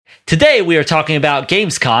Today we are talking about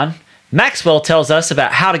Gamescom. Maxwell tells us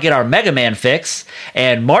about how to get our Mega Man fix,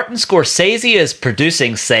 and Martin Scorsese is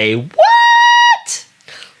producing Say What?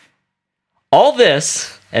 All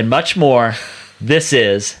this and much more. This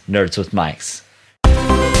is Nerds with Mics.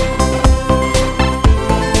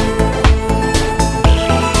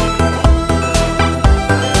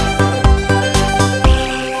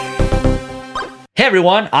 Hey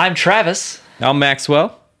everyone, I'm Travis. I'm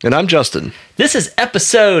Maxwell. And I'm Justin. This is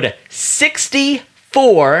episode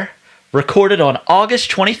 64, recorded on August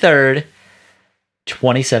 23rd,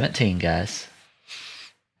 2017, guys.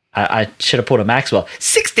 I should have pulled a Maxwell.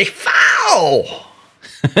 64!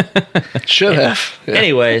 Should have. Yeah.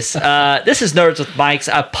 Anyways, this is Nerds with Mics,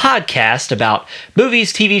 a podcast about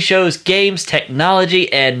movies, TV shows, games,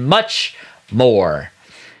 technology, and much more.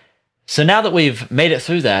 So now that we've made it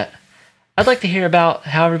through that, I'd like to hear about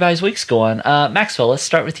how everybody's week's going. Maxwell, let's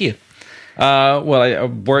start with you. Well, I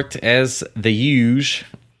worked as the huge,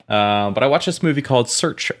 but I watched this movie called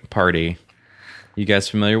Search Party. You guys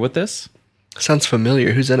familiar with this? Sounds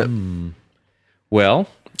familiar. Who's in it? Well,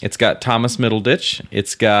 it's got Thomas Middleditch.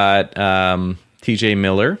 It's got T.J.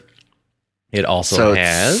 Miller. It also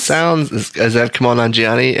has... Does that come on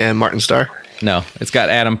Gianni and Martin Starr? No, it's got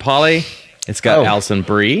Adam Pally. It's got Alison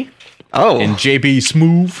Brie. Oh. And J.B.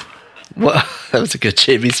 Smoove. Well, that was a good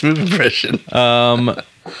JB Smooth impression.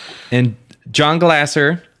 And John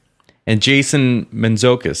Glasser and Jason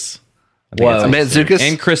Mantzoukas. Wow. Mantzoukas?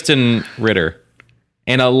 And Kristen Ritter.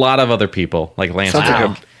 And a lot of other people, like Lance.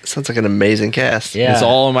 Sounds like an amazing cast. Yeah. It's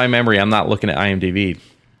all in my memory. I'm not looking at IMDb.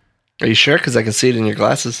 Are you sure? Because I can see it in your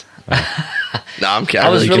glasses. No, I'm kidding. I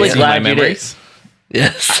was really can't. glad My you memories. did.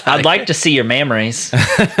 Yes. I'd like to see your memories.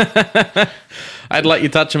 I'd let you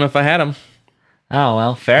touch them if I had them. Oh,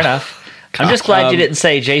 well, fair enough. I'm just glad you didn't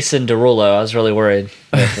say Jason Derulo. I was really worried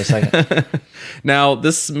there for a second. Now,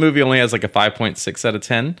 this movie only has like a 5.6 out of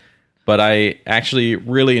 10, but I actually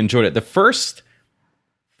really enjoyed it. The first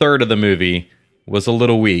third of the movie was a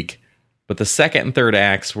little weak, but the second and third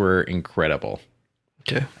acts were incredible.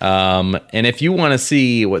 Okay. And if you want to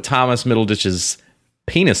see what Thomas Middleditch's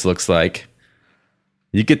penis looks like,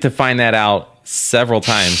 you get to find that out several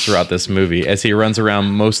times throughout this movie as he runs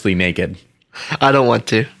around mostly naked. I don't want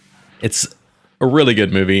to. It's a really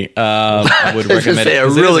good movie. I would recommend it. A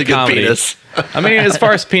really good penis. I mean, as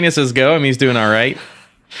far as penises go, I mean, he's doing all right.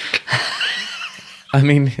 I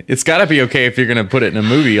mean, it's got to be okay if you're going to put it in a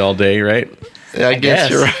movie all day, right? Yeah, I guess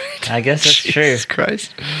you're right. I guess that's true. Jesus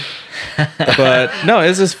Christ. But no,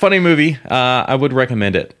 it's this funny movie. I would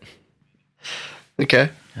recommend it, Okay.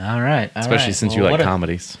 All right. especially since you like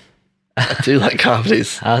comedies. I do like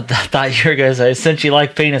comedies. I thought you were going to say, since you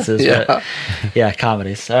like penises. Yeah. But yeah,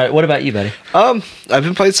 comedies. All right, what about you, buddy? I've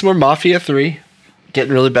been playing some more Mafia 3.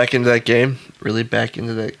 Getting really back into that game. Really back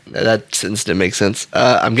into that. That sentence didn't make sense.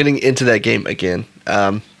 I'm getting into that game again.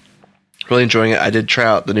 Really enjoying it. I did try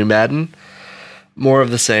out the new Madden. More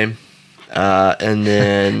of the same. And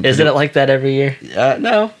then... Isn't it like that every year?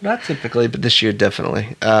 No, not typically, but this year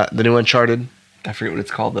definitely. The new Uncharted. I forget what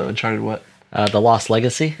it's called though. Uncharted what? The Lost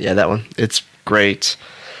Legacy? Yeah, that one. It's great.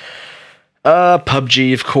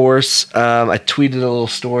 PUBG, of course. I tweeted a little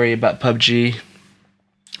story about PUBG.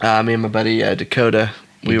 Me and my buddy Dakota,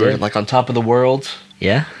 we were like on top of the world.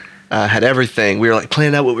 Yeah. Had everything. We were like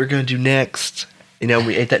planning out what we were going to do next. You know,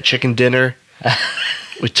 we ate that chicken dinner.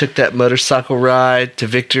 We took that motorcycle ride to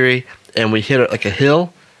victory, and we hit like a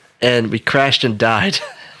hill, and we crashed and died.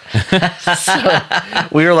 So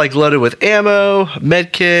we were like loaded with ammo,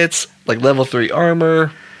 med kits, like level 3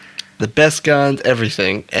 armor, the best guns,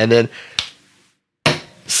 everything. And then,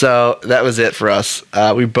 so that was it for us.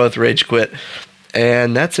 We both rage quit,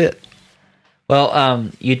 and that's it.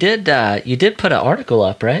 Well, you did put an article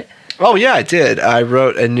up, right? Oh yeah, I did. I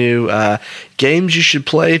wrote a new games you should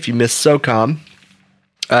play if you missed SOCOM.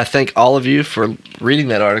 Thank all of you for reading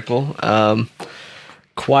that article.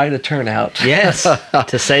 Quite a turnout. Yes,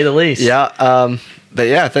 to say the least. Yeah. But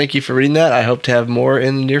yeah, thank you for reading that. I hope to have more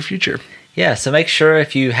in the near future. Yeah, so make sure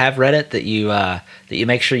if you have read it that you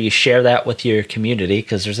make sure you share that with your community,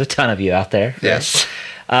 because there's a ton of you out there. Yes.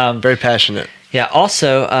 Very passionate. Yeah.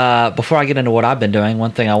 Also, before I get into what I've been doing,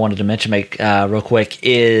 one thing I wanted to mention real quick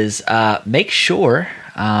is make sure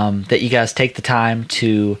that you guys take the time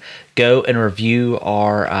to go and review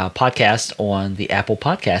our podcast on the Apple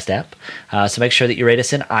Podcast app. So make sure that you rate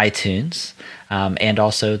us in iTunes. And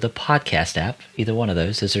also the podcast app, either one of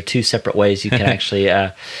those. Those are two separate ways you can actually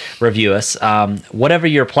review us. Whatever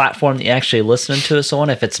your platform that you're actually listening to us on,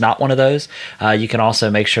 if it's not one of those, you can also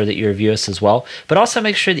make sure that you review us as well. But also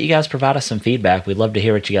make sure that you guys provide us some feedback. We'd love to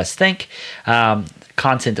hear what you guys think.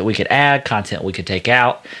 content that we could add, content we could take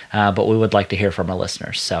out, but we would like to hear from our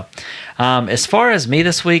listeners. So as far as me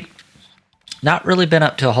this week, not really been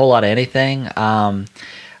up to a whole lot of anything.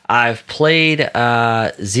 I've played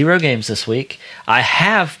 0 games this week. I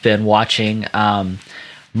have been watching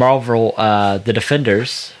Marvel The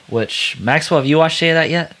Defenders, which, Maxwell, have you watched any of that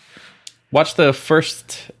yet? Watched the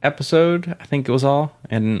first episode, I think it was all,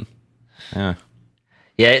 and yeah,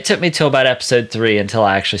 it took me till about episode 3 until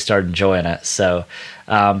I actually started enjoying it. So,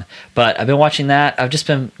 but I've been watching that. I've just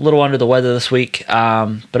been a little under the weather this week.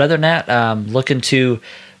 But other than that, looking to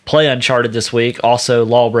play Uncharted this week. Also,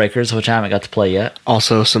 Lawbreakers, which I haven't got to play yet.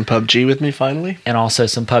 Also, some PUBG with me finally. And also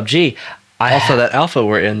some PUBG. Also, that alpha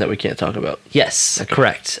we're in that we can't talk about. Yes,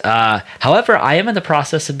 correct. However, I am in the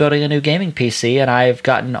process of building a new gaming PC, and I've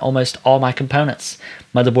gotten almost all my components.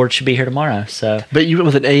 Motherboard should be here tomorrow. So, but you went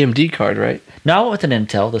with an AMD card, right? No, I went with an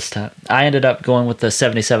Intel this time. I ended up going with the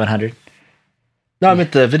 7700. No, I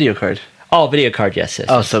meant the video card. Oh, video card, yes.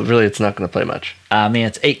 Oh, so really it's not going to play much. I mean,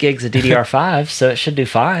 it's 8 gigs of DDR5, so it should do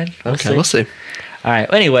fine. We'll see. All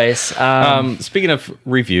right. Anyways, speaking of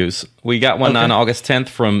reviews, we got one on August 10th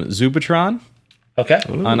from Zubatron. Okay.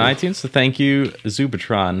 On iTunes. So thank you,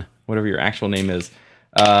 Zubatron, whatever your actual name is.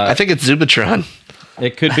 I think it's Zubatron.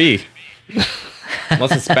 It could be,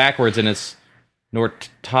 unless it's backwards and it's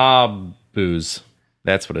Nortabus.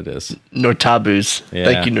 That's what it is. Nortabus. Yeah.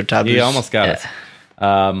 Thank you, Nortabus. You almost got it.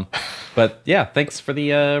 But yeah, thanks for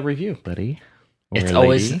the review, buddy. It's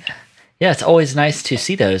always nice to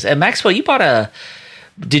see those. And Maxwell, you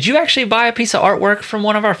did you actually buy a piece of artwork from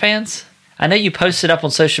one of our fans? I know you posted up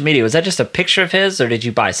on social media. Was that just a picture of his, or did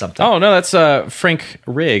you buy something? Oh no, that's Frank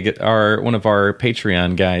Rigg, one of our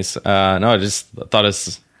Patreon guys. No, I just thought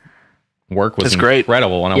his work was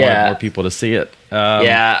incredible, and I wanted more people to see it.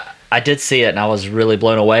 Yeah, I did see it, and I was really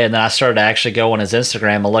blown away. And then I started to actually go on his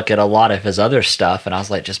Instagram and look at a lot of his other stuff, and I was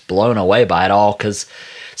like just blown away by it all. Because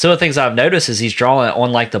some of the things I've noticed is he's drawing it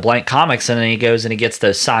on like the blank comics, and then he goes and he gets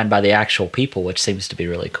those signed by the actual people, which seems to be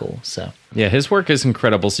really cool. So yeah, his work is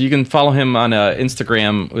incredible. So you can follow him on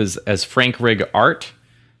Instagram as Frank Rigg Art.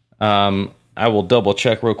 I will double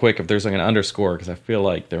check real quick if there's like an underscore, because I feel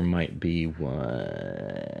like there might be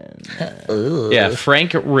one. Yeah,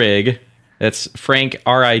 Frank Rigg. That's Frank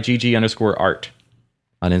RIGG_art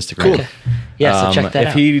on Instagram. Cool. Yeah, so check that out.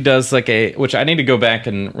 If he does like which I need to go back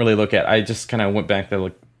and really look at. I just kind of went back to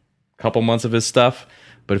like a couple months of his stuff.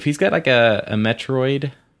 But if he's got like a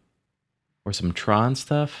Metroid or some Tron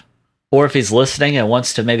stuff. Or if he's listening and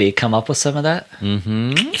wants to maybe come up with some of that.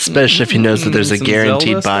 Mm-hmm. Especially if he knows that there's a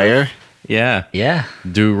guaranteed Zelda buyer. Stuff. Yeah. Yeah.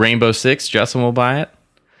 Do Rainbow Six. Justin will buy it.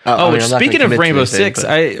 Speaking of Rainbow Six,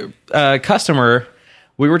 customer,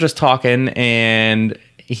 we were just talking, and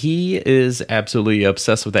he is absolutely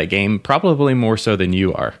obsessed with that game, probably more so than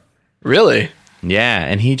you are. Really? Yeah,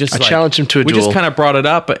 and he just challenged him to a duel. We just kind of brought it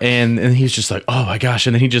up, and he's just like, oh my gosh,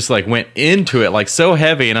 and then he just like went into it like so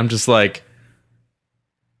heavy, and I'm just like,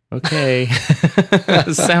 okay,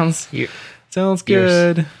 sounds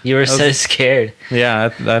good. You were so scared.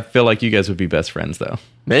 Yeah, I feel like you guys would be best friends though.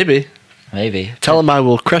 Maybe. Tell him I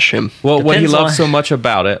will crush him. Well, what he loves so much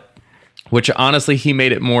about it, which honestly he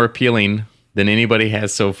made it more appealing than anybody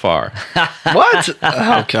has so far. What?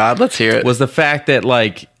 Oh God, let's hear it. Was the fact that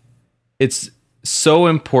like it's so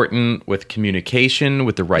important with communication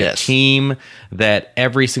with the right team that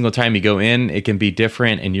every single time you go in, it can be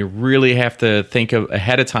different, and you really have to think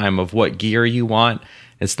ahead of time of what gear you want.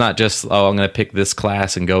 It's not just, oh, I'm going to pick this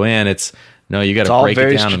class and go in. It's no, you got to break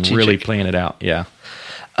it down strategic. And really plan it out. Yeah.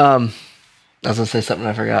 I was going to say something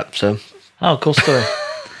I forgot. So. Oh, cool story.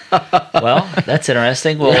 Well, that's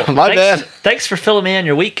interesting. Well, bad. Thanks for filling me in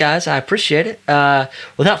your week, guys. I appreciate it.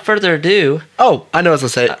 Without further ado. Oh, I know what I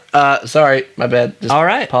was going to say. Sorry, my bad. Just all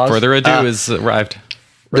right. Pause. Further ado is arrived.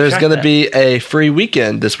 There's going to be a free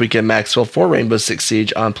weekend this weekend, Maxwell, for Rainbow Six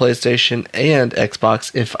Siege on PlayStation and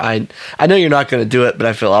Xbox. If I know you're not going to do it, but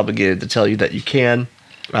I feel obligated to tell you that you can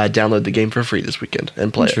download the game for free this weekend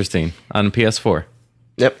and play it. On PS4.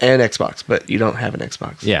 Yep, and Xbox, but you don't have an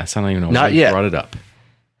Xbox. Yeah, so I don't even know not yet. Brought it up.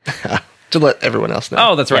 To let everyone else know.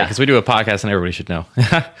 Oh, that's right, because we do a podcast and everybody should know.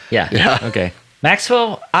 Yeah. Okay.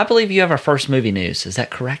 Maxwell, I believe you have our first movie news. Is that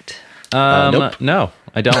correct? Nope. No,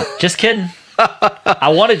 I don't. Just kidding.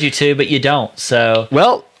 I wanted you to, but you don't. So,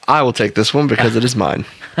 well, I will take this one because it is mine.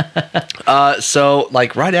 So,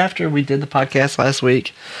 like right after we did the podcast last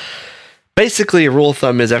week, basically a rule of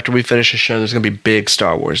thumb is after we finish a show, there's going to be big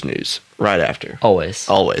Star Wars news right after. Always.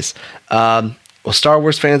 Well, Star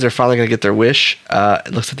Wars fans are finally going to get their wish.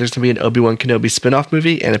 It looks like there's going to be an Obi-Wan Kenobi spinoff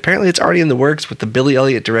movie, and apparently it's already in the works with the Billy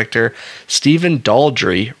Elliot director Stephen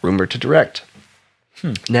Daldry rumored to direct.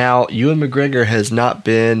 Now, Ewan McGregor has not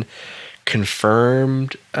been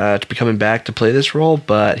confirmed to be coming back to play this role,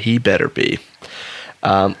 but he better be.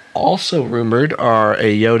 Also rumored are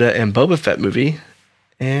a Yoda and Boba Fett movie.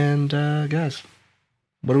 And guys,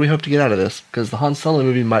 what do we hope to get out of this? Because the Han Solo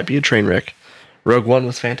movie might be a train wreck. Rogue One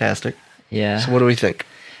was fantastic. Yeah. So what do we think?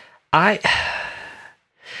 I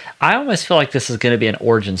almost feel like this is going to be an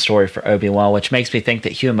origin story for Obi-Wan, which makes me think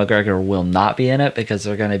that Ewan McGregor will not be in it because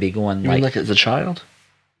they're going to be going You mean like as a child?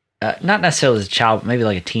 not necessarily as a child, but maybe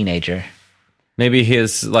like a teenager. Maybe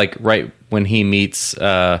his like right when he meets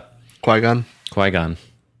Qui-Gon? Qui-Gon.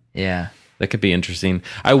 Yeah. That could be interesting.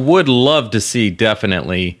 I would love to see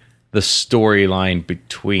definitely the storyline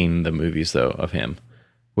between the movies though of him,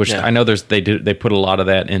 which I know they put a lot of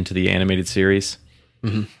that into the animated series.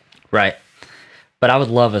 Mm-hmm. Right. But I would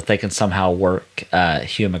love if they can somehow work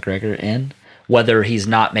Ewan McGregor in, whether he's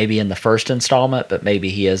not maybe in the first installment, but maybe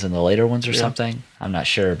he is in the later ones or something. I'm not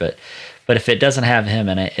sure, but if it doesn't have him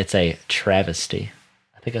in it, it's a travesty.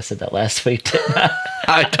 I think I said that last week, didn't I?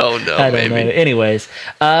 I don't know. I don't know. Anyways,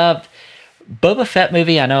 Boba Fett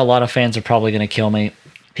movie, I know a lot of fans are probably going to kill me.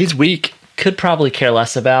 He's weak. Could probably care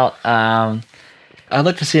less about. I'd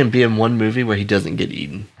like to see him be in one movie where he doesn't get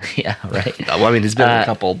eaten. Yeah, right. Well, I mean, he's been in a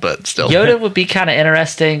couple, but still. Yoda would be kind of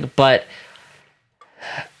interesting, but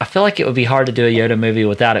I feel like it would be hard to do a Yoda movie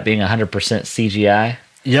without it being 100% CGI.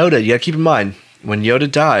 Yoda, you gotta keep in mind, when Yoda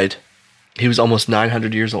died, he was almost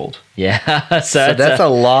 900 years old. Yeah. So that's a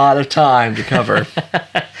lot of time to cover.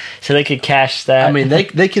 So they could cash that. I mean, they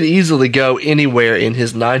could easily go anywhere in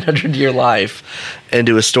his 900-year life and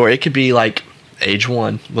do a story. It could be like age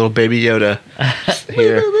 1, little baby Yoda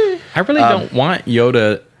here. I really don't want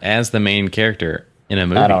Yoda as the main character in a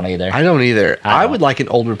movie. I don't either. I don't either. I would like an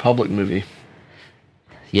Old Republic movie.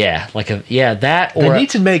 Yeah, that or They need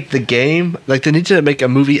to make the game, like they need to make a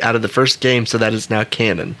movie out of the first game so that it's now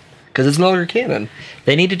canon. Because it's no longer canon.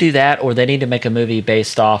 they need to do that, or they need to make a movie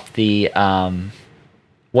based off the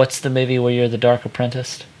what's the movie where you're the Dark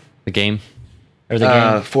Apprentice The game. or the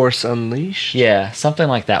game? Force Unleashed? Yeah, something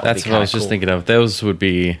like that. That's what I was just thinking of. Those would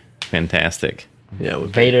be fantastic. Yeah, it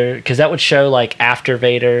would be. Vader, because that would show like after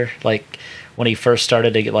Vader, like when he first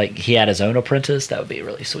started to get like he had his own apprentice. That would be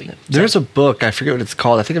really sweet. There's a book, I forget what it's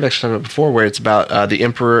called. I think I've actually talked about it before, where it's about the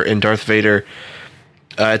Emperor and Darth Vader.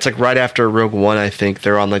 It's like right after Rogue One, I think.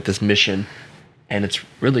 They're on like this mission, and it's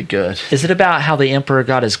really good. Is it about how the Emperor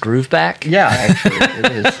got his groove back? Yeah, actually,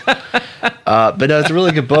 it is. But no, it's a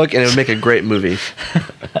really good book, and it would make a great movie.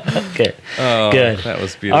 Good. Oh, Good. that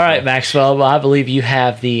was beautiful. All right, Maxwell. Well, I believe you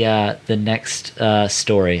have the next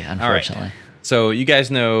story. Unfortunately, All right. So you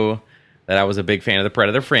guys know that I was a big fan of the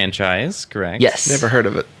Predator franchise, correct? yes. Never heard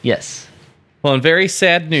of it. Yes. Well, in very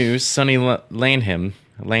sad news, Sonny Landham,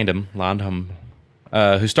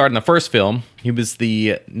 who starred in the first film, he was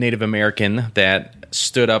the Native American that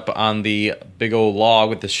stood up on the big old log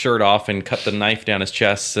with his shirt off and cut the knife down his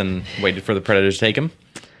chest and waited for the Predator to take him.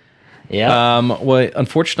 Yeah. Well,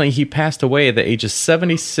 unfortunately, he passed away at the age of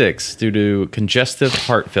 76 due to congestive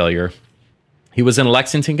heart failure. He was in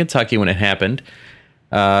Lexington, Kentucky when it happened.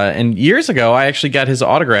 And years ago, I actually got his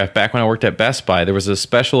autograph back when I worked at Best Buy. There was a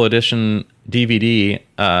special edition DVD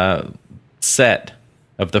set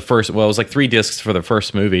of the first, well, it was like 3 discs for the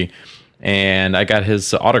first movie. And I got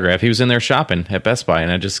his autograph. He was in there shopping at Best Buy.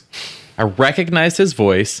 And I recognized his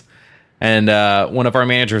voice. And one of our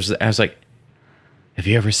managers, I was like, have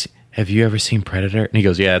you ever seen Predator? And he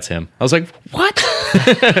goes, yeah, it's him. I was like, what?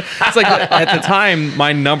 It's like at the time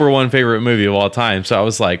my number one favorite movie of all time. So I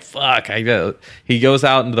was like, fuck. He goes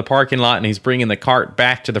out into the parking lot and he's bringing the cart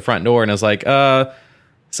back to the front door. And I was like,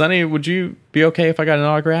 Sonny, would you be okay if I got an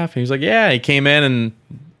autograph? And he was like, yeah. He came in and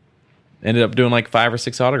ended up doing like 5 or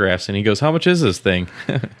 6 autographs. And he goes, how much is this thing?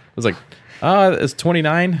 I was like, it's $29.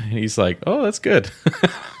 And he's like, oh, that's good.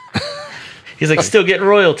 He's like still getting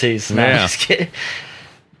royalties. No, Yeah. I'm just kidding.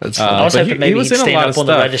 That's I funny. also but have to he maybe was in a stand lot up of on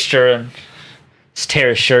the stuff. register and just tear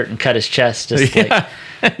his shirt and cut his chest. Just like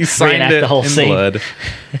He signed reenact it the whole in scene. blood.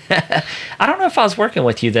 I don't know if I was working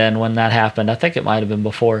with you then when that happened. I think it might have been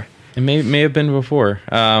before. It may have been before.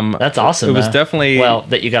 That's awesome. It was though. definitely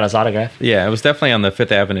that you got his autograph. Yeah, it was definitely on the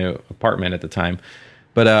Fifth Avenue apartment at the time.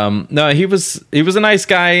 But no, he was a nice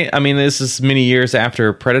guy. I mean, this is many years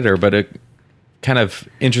after Predator, but a kind of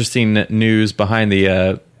interesting news behind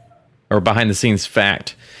the scenes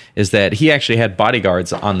fact is that he actually had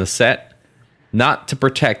bodyguards on the set, not to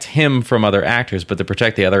protect him from other actors, but to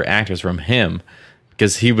protect the other actors from him,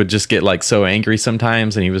 because he would just get like so angry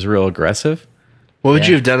sometimes, and he was real aggressive. What would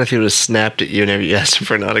you have done if he would have snapped at you whenever you asked him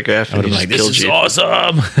for an autograph? I would have been like, "This is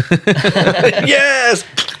awesome!" Yes!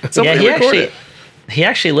 Yeah, Somebody record it. he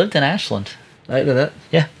actually lived in Ashland. I didn't know that.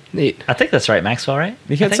 Yeah, Neat. I think that's right, Maxwell. Right?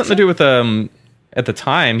 He had something to do with at the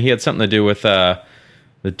time he had something to do with the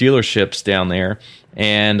dealerships down there,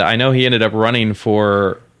 and I know he ended up running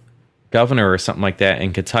for governor or something like that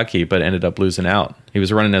in Kentucky, but ended up losing out. He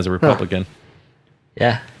was running as a Republican.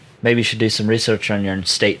 Yeah, maybe you should do some research on your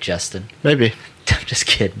state, Justin. Maybe. I'm just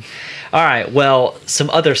kidding. All right. Well, some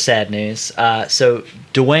other sad news. So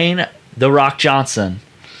Dwayne "The Rock" Johnson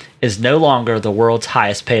is no longer the world's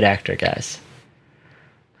highest paid actor, guys.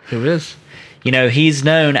 Who is? You know, he's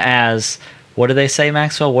known as, what do they say,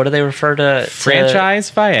 Maxwell? What do they refer to?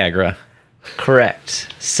 Franchise Viagra.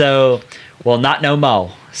 Correct. So, well, not no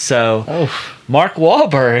mo. So, Mark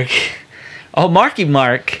Wahlberg, Marky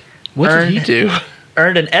Mark, What did he do?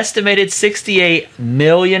 earned an estimated $68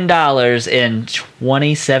 million in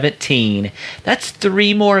 2017. That's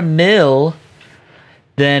 3 more mil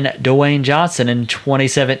than Dwayne Johnson in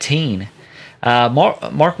 2017. Mark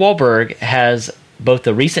Wahlberg has both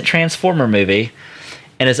the recent Transformer movie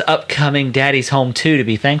and his upcoming Daddy's Home 2 to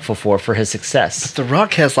be thankful for his success. The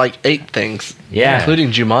Rock has like 8 things. Yeah.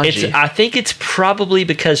 Including Jumanji. I think it's probably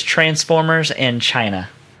because Transformers and China.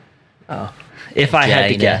 Oh. If I had to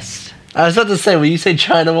China. guess. I was about to say, when you say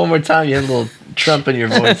China one more time, you have a little Trump in your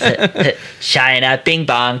voice. China, bing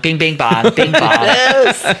bong, bing bing bong, bing bong.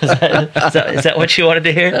 Yes! Is that what you wanted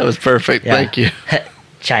to hear? That was perfect. Yeah. Thank you.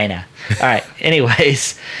 China. All right.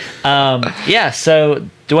 Anyways, so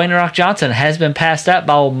Dwayne "The Rock" Johnson has been passed up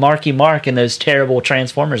by old Marky Mark in those terrible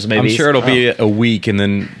Transformers movies. I'm sure it'll be a week, and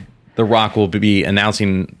then The Rock will be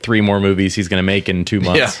announcing 3 more movies he's going to make in 2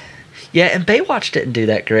 months. Yeah. Yeah, and Baywatch didn't do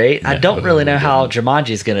that great. I don't really know how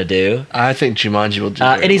Jumanji's going to do. I think Jumanji will do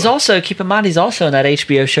very And he's well. also, keep in mind, he's also in that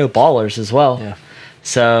HBO show Ballers as well. Yeah.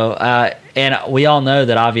 So, and we all know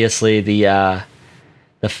that obviously the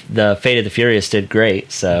Fate of the Furious did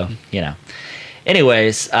great. So, you know.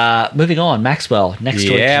 Anyways, moving on. Maxwell, next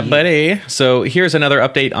door. Yeah, buddy. So here's another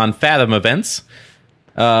update on Fathom events.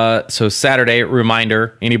 So Saturday,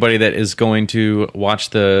 reminder, anybody that is going to watch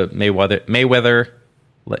the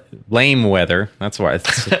Lame Weather, that's why I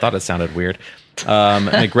thought it sounded weird,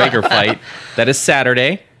 McGregor fight, that is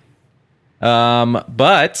Saturday.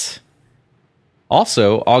 But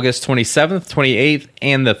also August 27th, 28th,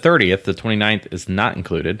 and the 30th, the 29th is not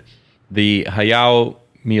included, the Hayao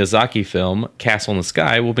Miyazaki film Castle in the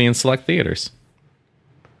Sky will be in select theaters.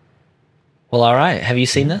 Well, all right. Have you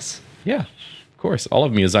seen this? Yeah, of course. All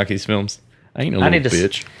of Miyazaki's films. I ain't no little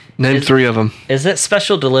bitch. Name 3 of them. Is that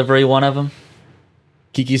Special Delivery one of them?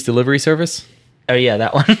 Kiki's Delivery Service? Oh, yeah,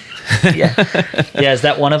 that one. Yeah. Yeah, is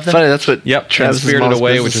that one of them? Funny, that's what Yep, Travis's Spirited mom's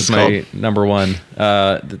Away, business which is is my called. number one.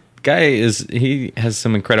 The guy he has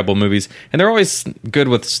some incredible movies, and they're always good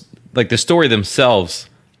with, like, the story themselves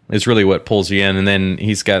is really what pulls you in, and then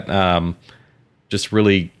he's got just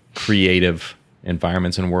really creative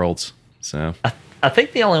environments and worlds. So I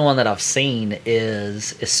think the only one that I've seen is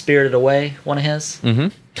Spirited Away, one of his. Mm-hmm.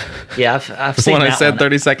 Yeah, I've the seen one that I said one.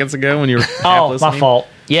 30 seconds ago when you were half Oh, listening. my fault.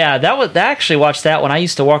 Yeah, I actually watched that when I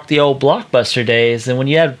used to work the old Blockbuster days, and when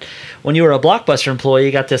you were a Blockbuster employee,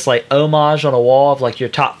 you got this like homage on a wall of like your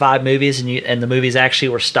top 5 movies, and the movies actually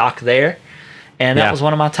were stocked there, and that Yeah. was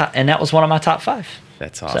one of my top 5.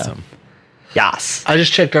 That's awesome. Yes. I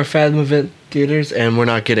just checked our Fathom event theaters, and we're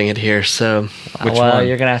not getting it here. So, Which well, one?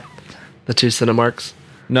 you're gonna. the 2 Cinemarks.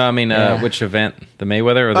 No, I mean, Yeah. which event? The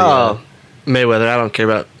Mayweather or the... Oh, Mayweather. I don't care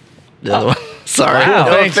about the other one. Sorry. Wow.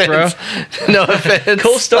 No Thanks, bro. offense. No offense.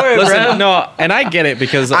 Cool story, bro. Listen, no, and I get it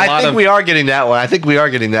because I think we are getting that one. I think we are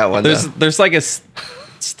getting that one. though. there's like a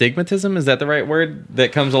stigmatism, is that the right word,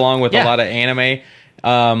 that comes along with Yeah. a lot of anime.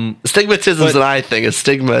 Stigmatism is but- an eye thing. A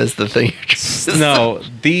stigma is the thing. You're trying to No,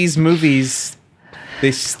 these movies,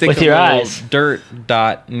 they stick With a your little eyes. dirt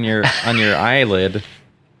dot on your eyelid, and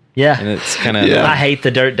Yeah. it's kind of Yeah. I hate the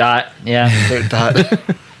dirt dot. Yeah. say.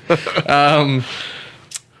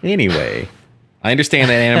 Anyway, I understand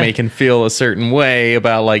that anime can feel a certain way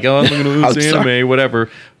about like, oh, I'm going to lose I'm sorry. anime, whatever.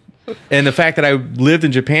 And the fact that I lived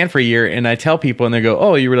in Japan for a year and I tell people and they go,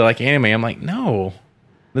 oh, you really like anime? I'm like, no,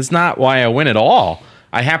 that's not why I went at all.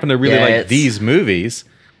 I happen to really Yeah, like it's- these movies.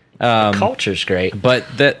 Culture's great. But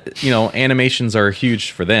that, animations are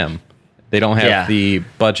huge for them. They don't have Yeah. the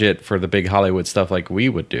budget for the big Hollywood stuff like we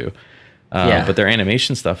would do. Yeah. But their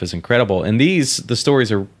animation stuff is incredible. And the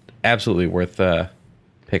stories are absolutely worth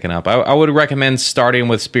picking up. I would recommend starting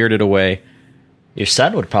with Spirited Away. Your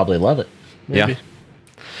son would probably love it. Maybe.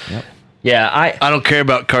 Yeah. Yeah, I don't care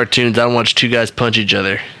about cartoons. I don't watch 2 guys punch each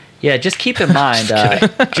other. just keep in mind.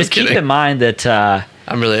 Just keep kidding. in mind that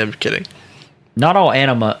I'm kidding. not all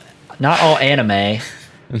anime all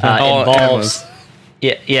involves.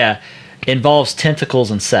 animes. Yeah. involves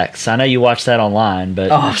tentacles and sex. I know you watched that online,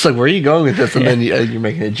 but Oh, I was like, where are you going with this? And then you're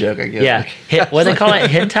making a joke, I guess. yeah, what do they call it?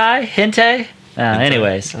 Hentai? Hente?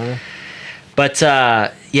 Anyways, but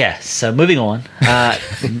yeah. So moving on.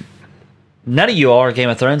 None of you all are Game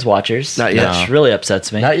of Thrones watchers. Not yet. Which really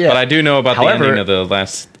upsets me. Not yet. But I do know about However- the ending of the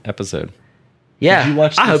last episode. Yeah, Did you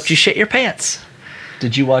watch I this? hope you shit your pants.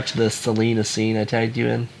 Did you watch the Selena scene I tagged you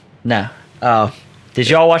in? No. Oh, Did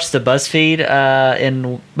y'all watch the BuzzFeed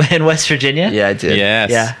in West Virginia? yeah, I did. Yes.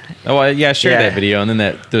 Yeah. Oh, I shared Yeah. that video, and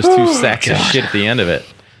then those two sacks of shit at the end of it.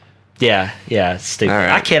 Yeah, it's stupid. All right.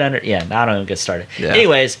 I can't I don't even get started. Yeah.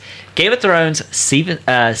 Anyways, Game of Thrones season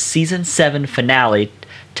 7 finale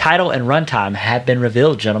title and runtime have been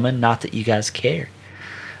revealed, gentlemen. Not that you guys care.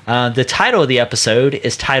 The title of the episode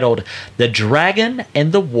is titled "The Dragon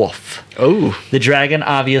and the Wolf." Oh, The dragon,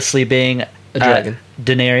 obviously, being A dragon.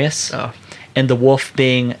 Daenerys, Oh. and the wolf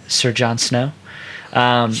being Sir Jon Snow.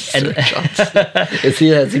 has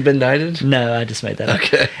he been knighted? No, I just made that up.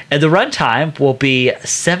 Okay. And the runtime will be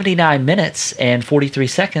 79 minutes and 43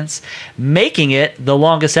 seconds, making it the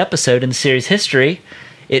longest episode in the series history.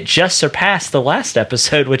 It just surpassed the last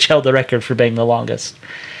episode, which held the record for being the longest.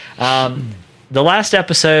 The last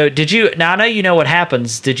episode, now I know you know what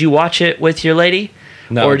happens. Did you watch it with your lady?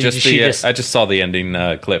 No, Or did just she I just saw the ending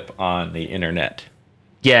clip on the internet.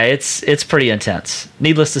 Yeah, it's pretty intense.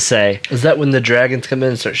 Needless to say, Is that when the dragons come in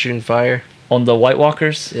and start shooting fire? on the White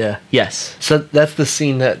Walkers, Yeah. yes. So that's the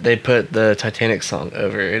scene that they put the Titanic song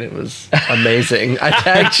over, and it was amazing. I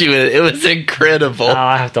tagged you in it. It was incredible. Oh,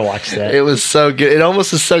 I have to watch that. It was so good. It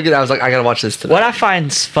almost was so good. I was like, I gotta watch this tonight. What I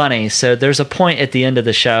find funny, so there's a point at the end of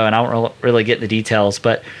the show, and I won't really get into details,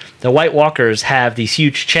 but the White Walkers have these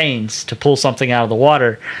huge chains to pull something out of the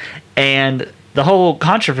water, and the whole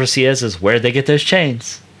controversy is where they get those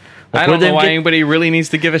chains. Like, I don't where know why get- anybody really needs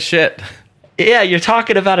to give a shit. Yeah, you're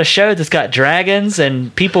talking about a show that's got dragons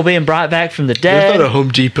and people being brought back from the There's not a dead. Home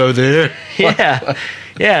Depot there.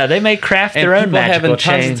 Yeah, they may craft And their own people having magical tons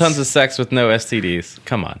chains. and tons of sex with no STDs.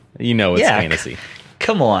 Come on. You know it's Yeah, fantasy.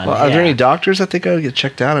 Come on. Well, are there yeah. any doctors that they go to get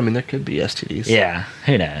checked out? I mean, there could be STDs. Yeah,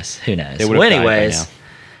 who knows? Who knows? They would've Well, died by anyways, now.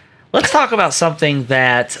 let's talk about something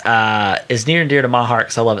that is near and dear to my heart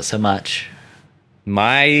because I love it so much.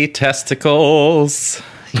 My testicles.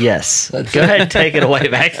 Yes. Go ahead and take it away,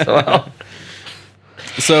 Maxwell.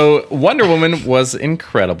 So Wonder Woman was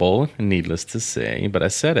incredible, needless to say, but I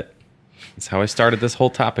said it. That's how I started this whole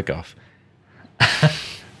topic off.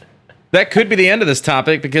 That could be the end of this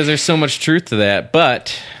topic because there's so much truth to that,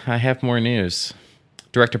 but I have more news.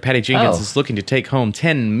 Director Patty Jenkins Oh. is looking to take home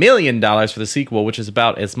 $10 million for the sequel, which is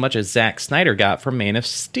about as much as Zack Snyder got for Man of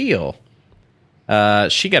Steel.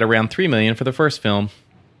 She got around $3 million for the first film.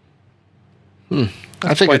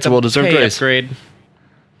 I think Quite it's a the well-deserved pay raise. upgrade.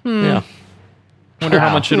 Yeah. Wonder how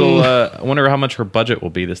Wow. much it'll. Wonder how much her budget will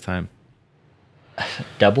be this time.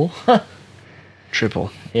 Double?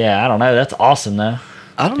 Triple. Yeah, I don't know. That's awesome, though.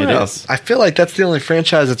 I don't It know. is. I feel like that's the only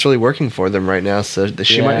franchise that's really working for them right now, so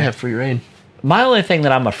she Yeah. might have free reign. My only thing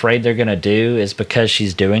that I'm afraid they're going to do is because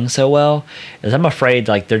she's doing so well, is I'm afraid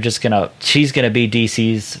like she's going to be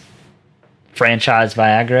DC's franchise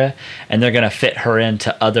Viagra, and they're going to fit her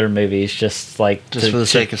into other movies just for the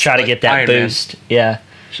sake of, try to like, get that Iron Man. boost. Yeah.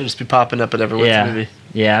 She'll just be popping up at every once Yeah. movie.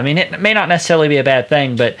 Yeah, I mean, it may not necessarily be a bad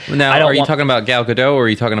thing, but Now, I don't are you want, talking about Gal Gadot or are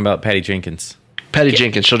you talking about Patty Jenkins? Patty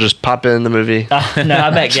Jenkins, she'll just pop in the movie. No, I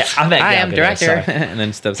meant Gal Gadot, sorry. and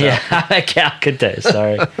then steps Yeah, out. I meant Gal Gadot,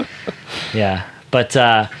 sorry. Yeah, but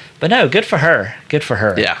no, good for her. Good for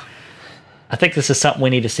her. Yeah, I think this is something we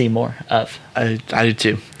need to see more of. I do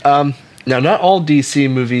too. Now, not all DC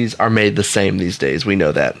movies are made the same these days. We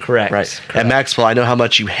know that. Correct, Right. correct. And Maxwell, I know how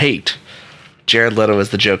much you hate Jared Leto as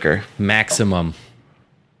the Joker. Maximum.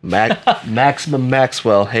 Maximum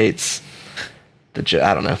Maxwell hates the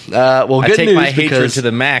I don't know. Well, I good take news my hatred because to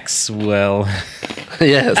the max. Well,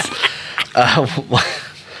 yes.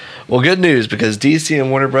 Well, good news because DC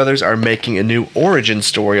and Warner Brothers are making a new origin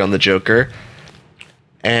story on the Joker.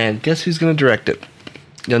 And guess who's going to direct it?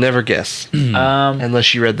 You'll never guess.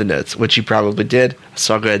 Unless you read the notes, which you probably did.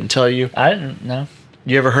 So I'll go ahead and tell you. I didn't know.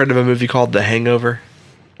 You ever heard of a movie called The Hangover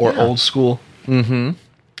or Old School? mm-hmm.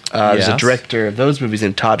 There's a Yes. director of those movies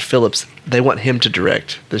named Todd Phillips. They want him to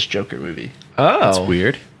direct this Joker movie. Oh, That's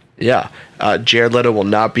weird. Yeah. Jared Leto will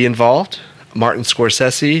not be involved. Martin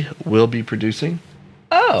Scorsese will be producing.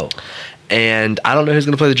 Oh, And I don't know who's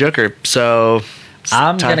going to play the Joker. So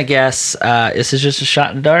I'm gonna guess this is just a shot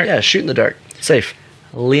in the dark. Yeah, shoot in the dark. Safe.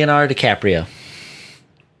 Leonardo DiCaprio.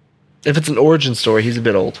 If it's an origin story, he's a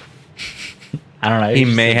bit old. I don't know. He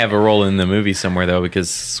may have a role in the movie somewhere though, because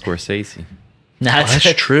Scorsese. No,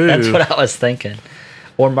 that's true. That's what I was thinking.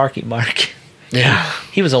 Or Marky Mark. Yeah.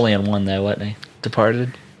 He was only in one though, wasn't he?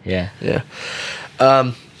 Departed. Yeah. Yeah.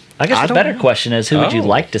 I guess I the don't better know. question is, who would you Oh.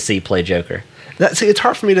 like to see play Joker? See, it's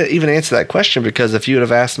hard for me to even answer that question because if you would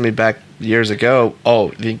have asked me back years ago,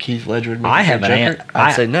 you think Heath Ledger would make I a have good an Joker?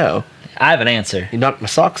 I'd say no. I have an answer. You knocked my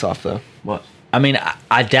socks off, though. What? I mean,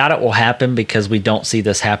 I doubt it will happen because we don't see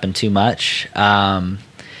this happen too much.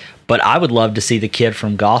 But I would love to see the kid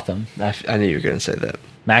from Gotham. I knew you were going to say that.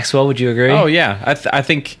 Maxwell, would you agree? Oh yeah, I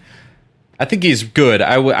think he's good.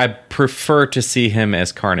 I prefer to see him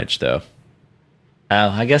as Carnage though. Oh,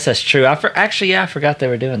 I guess that's true. I forgot they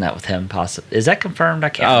were doing that with him. Possibly, is that confirmed? I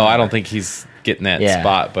can't. Oh, I remember. don't think he's getting that Yeah.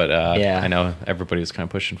 spot, but Yeah. I know everybody was kind of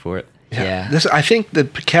pushing for it. Yeah. I think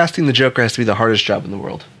that casting the Joker has to be the hardest job in the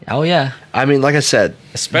world. Oh yeah. I mean, like I said,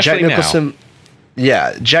 Especially Jack Nicholson.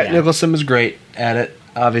 Yeah, Jack Yeah. Nicholson was great at it.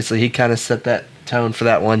 Obviously, he kind of set that tone for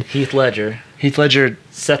that one. Heath Ledger Heath Ledger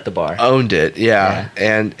set the bar. owned it. Yeah.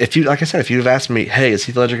 And if you, like I said, if you'd have asked me, hey, is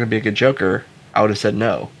Heath Ledger going to be a good Joker? I would have said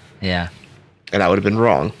no, Yeah. and I would have been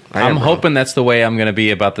wrong. I I'm am wrong. hoping that's the way I'm going to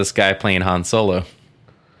be about this guy playing Han Solo.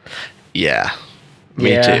 Yeah,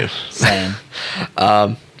 me Yeah, too. Same.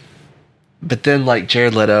 But then, like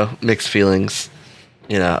Jared Leto, mixed feelings.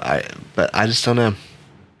 But I just don't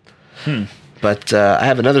know. But I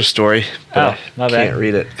have another story. But Oh, I my bad. can't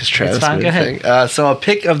read it because Travis fine, moved go the ahead. thing. So a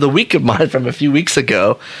pick of the week of mine from a few weeks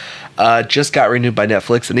ago just got renewed by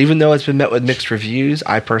Netflix, and even though it's been met with mixed reviews,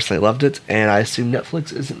 I personally loved it, and I assume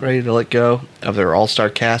Netflix isn't ready to let go of their all-star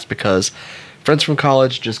cast because Friends from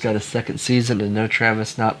College just got a second season, and no,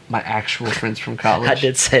 Travis, not my actual Friends from College. I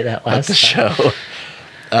did say that at last the time.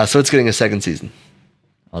 show. So it's getting a second season.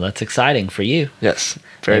 Well, that's exciting for you. Yes,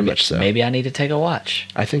 very Maybe- much so. Maybe I need to take a watch.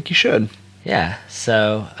 I think you should. Yeah.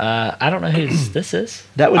 So I don't know who this is.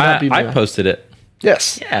 That would not be. I posted it.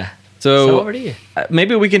 Yes. Yeah. So over to you.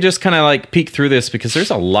 maybe we can just kind of like peek through this because there's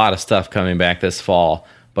a lot of stuff coming back this fall.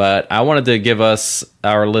 But I wanted to give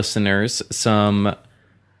our listeners some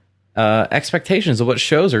expectations of what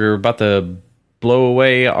shows are about to blow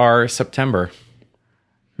away our September.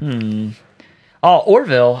 Oh,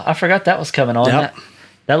 Orville. I forgot that was coming on. Yep.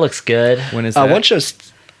 That looks good. When is that? One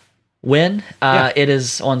show's When? It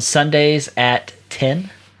is on Sundays at 10.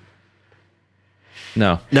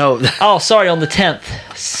 No. no. Oh, sorry, on the 10th.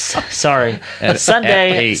 Sorry.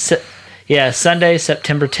 Sunday. at 8. Sunday,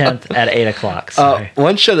 September 10th at 8 o'clock. Sorry.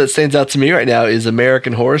 One show that stands out to me right now is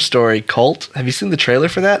American Horror Story Cult. Have you seen the trailer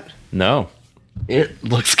for that? No. It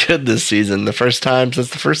looks good this season. The first time since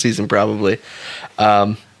the first season, probably.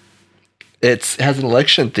 It has an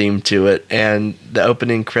election theme to it, and the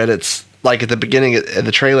opening credits, like at the beginning of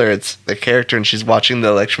the trailer, it's a character and she's watching the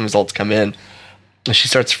election results come in, and she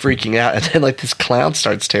starts freaking out, and then like this clown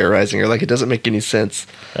starts terrorizing her. Like it doesn't make any sense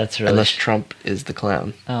That's really. unless Trump is the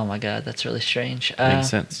clown. Oh my God, that's really strange. Makes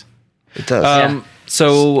sense. It does. Yeah.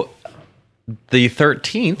 So the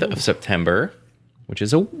 13th of September, which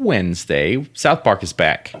is a Wednesday, South Park is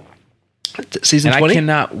back. Season And 20? I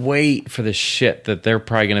cannot wait for the shit that they're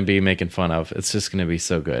probably going to be making fun of. It's just going to be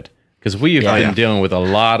so good. Because we've Yeah. been Yeah. dealing with a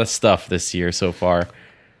lot of stuff this year so far.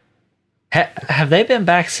 Have they been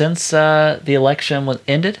back since the election was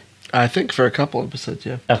ended? I think for a couple episodes,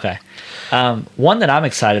 yeah. Okay. One that I'm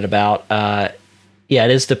excited about, it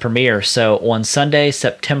is the premiere. So on Sunday,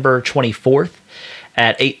 September 24th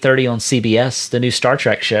at 8:30 on CBS, the new Star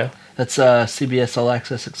Trek show. That's CBS All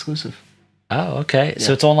Access exclusive. Oh, okay.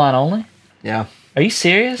 So Yeah. it's online only? Yeah. Are you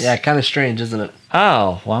serious? Yeah, kind of strange, isn't it?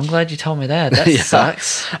 Oh, well, I'm glad you told me that. That Yeah.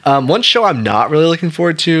 sucks. One show I'm not really looking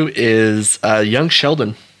forward to is Young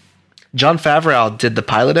Sheldon. John Favreau did the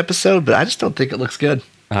pilot episode, but I just don't think it looks good.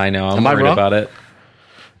 I know. I'm Am I worried wrong? about it.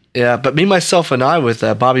 Yeah, but Me, Myself, and I with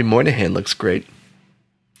Bobby Moynihan looks great.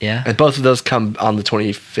 Yeah. And both of those come on the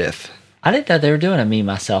 25th. I didn't know they were doing a Me,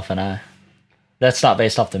 Myself, and I. That's not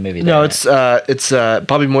based off the movie. No, though, it's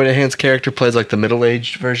Bobby Moynihan's character plays like the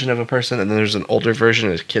middle-aged version of a person, and then there's an older version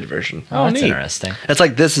and a kid version. Oh, that's neat. interesting. It's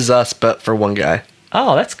like This Is Us, but for one guy.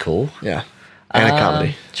 Oh, that's cool. Yeah. And a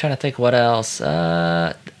comedy. Trying to think what else.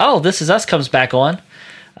 This Is Us comes back on.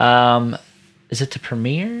 Is it the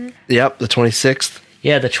premiere? Yep, the 26th.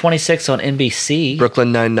 Yeah, the 26th on NBC.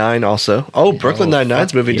 Brooklyn Nine-Nine also. Oh, Brooklyn Nine-Nine's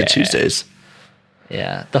fuck moving yeah. to Tuesdays.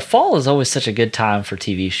 Yeah, the fall is always such a good time for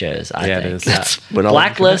TV shows. I Yeah, it think is. That's when all of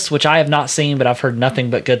them Blacklist, which I have not seen, but I've heard nothing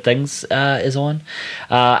but good things, is on.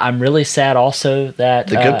 I'm really sad also that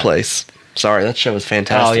The Good Place. Sorry, that show was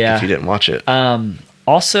fantastic Oh, yeah. if you didn't watch it.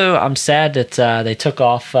 Also, I'm sad that they took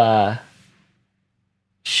off. What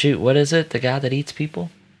is it? The guy that eats people?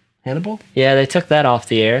 Hannibal? Yeah, they took that off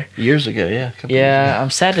the air. Years ago, yeah. a couple years Yeah, ago. I'm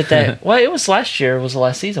sad that. Well, it was last year. Was the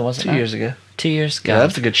last season? Wasn't it? 2 years ago. 2 years. God. Yeah,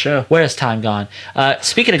 that's a good show. Where has time gone?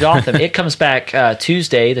 Speaking of Gotham, it comes back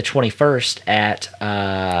Tuesday, the 21st at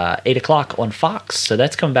 8 o'clock on Fox. So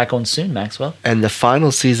that's coming back on soon, Maxwell. And the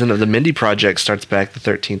final season of the Mindy Project starts back the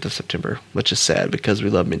 13th of September, which is sad because we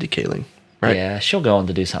love Mindy Kaling. Right? Yeah, she'll go on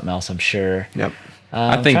to do something else, I'm sure. Yep.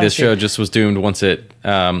 I think this show just was doomed once it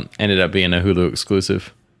ended up being a Hulu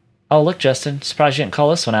exclusive. Oh, look, Justin. Surprised you didn't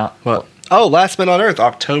call this one out. What? Oh, Last Man on Earth,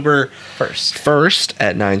 October 1st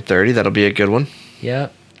at 9:30. That'll be a good one.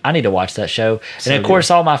 Yep. I need to watch that show. So And of course,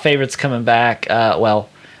 all my favorites coming back. Well,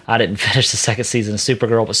 I didn't finish the second season of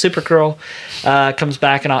Supergirl, but Supergirl comes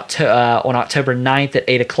back on October 9th at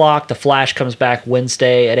 8 o'clock. The Flash comes back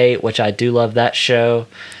Wednesday at 8, which I do love that show.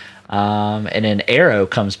 And then Arrow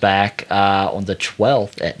comes back on the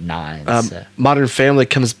 12th at 9. Modern Family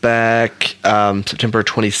comes back September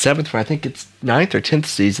 27th, for I think it's 9th or 10th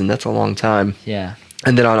season. That's a long time. Yeah.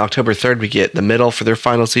 And then on October 3rd, we get The Middle for their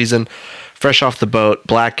final season. Fresh Off the Boat,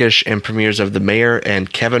 Blackish, and premieres of The Mayor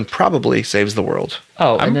and Kevin Probably Saves the World.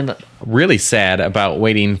 Oh, I'm and then really sad about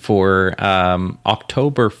waiting for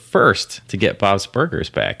October 1st to get Bob's Burgers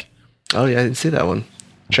back. Oh, yeah, I didn't see that one.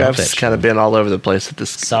 Travis has kind of been all over the place at this.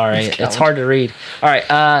 Sorry, this it's hard to read. All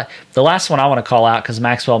right, the last one I want to call out because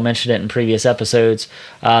Maxwell mentioned it in previous episodes.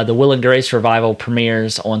 The Will and Grace revival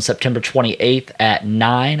premieres on September 28th at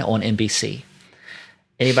 9 on NBC.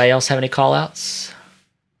 Anybody else have any call outs?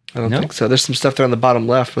 I don't think so. There's some stuff there on the bottom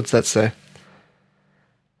left. What's that say?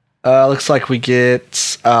 Looks like we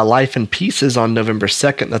get Life in Pieces on November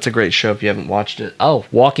 2nd. That's a great show if you haven't watched it. Oh,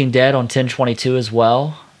 Walking Dead on 10/22 as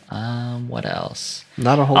well. What else?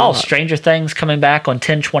 Not a whole lot. Stranger Things coming back on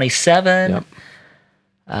 10/27. Yep.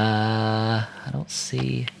 I don't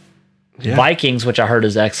see Yeah. Vikings, which I heard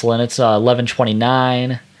is excellent. It's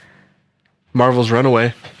 11/29. Marvel's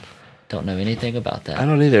Runaway. Don't know anything about that. I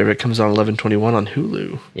don't either. It comes on 11/21 on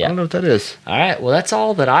Hulu. Yeah. I don't know what that is. All right, well, that's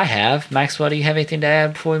all that I have. Maxwell, do you have anything to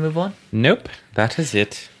add before we move on? Nope, that is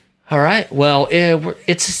it. All right, well,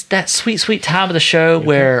 it's that sweet, sweet time of the show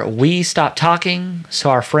where we stop talking so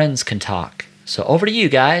our friends can talk. So over to you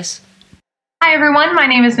guys. Hi everyone, my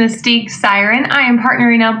name is Mystique Siren. I am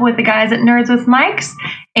partnering up with the guys at Nerds with Mics,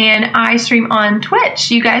 and I stream on Twitch.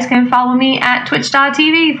 You guys can follow me at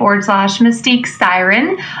twitch.tv/Mystique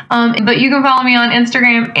Siren. But you can follow me on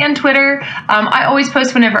Instagram and Twitter. I always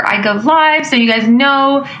post whenever I go live, so you guys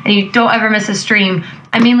know and you don't ever miss a stream.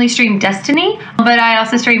 I mainly stream Destiny, but I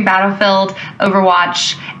also stream Battlefield,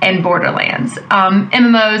 Overwatch, and Borderlands.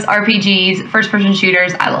 MMOs, RPGs, first-person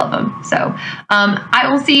shooters, I love them. So I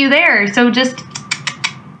will see you there. So just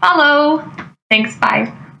follow. Thanks,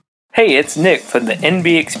 bye. Hey, it's Nick from the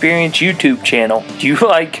NB Experience YouTube channel. Do you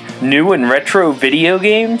like new and retro video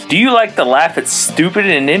games? Do you like to laugh at stupid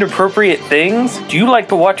and inappropriate things? Do you like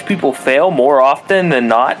to watch people fail more often than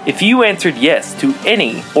not? If you answered yes to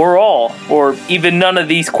any or all or even none of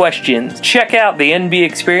these questions, check out the NB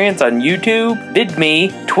Experience on YouTube,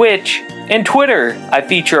 VidMe, Twitch, and Twitter. I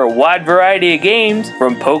feature a wide variety of games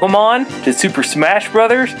from Pokemon to Super Smash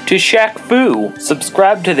Bros. To Shaq Fu.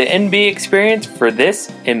 Subscribe to the NB Experience for this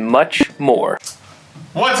and much more.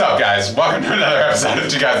 What's up, guys? Welcome to another episode of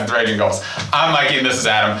Two Guys with Raging Goals. I'm Mikey and this is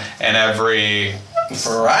Adam, and every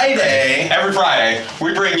Friday,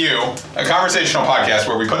 we bring you a conversational podcast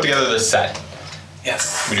where we put together this set.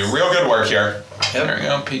 Yes. We do real good work here. Yep. There we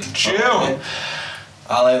go, Pikachu.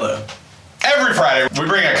 Hallelujah. Every Friday, we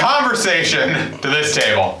bring a conversation to this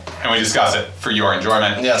table, and we discuss it for your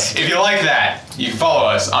enjoyment. Yes. If you like that, you can follow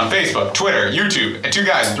us on Facebook, Twitter, YouTube, at Two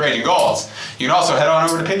Guys with Raging Goals. You can also head on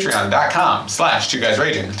over to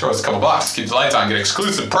patreon.com/2guysraging. Throw us a couple bucks, keep the lights on, get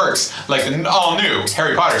exclusive perks like the all-new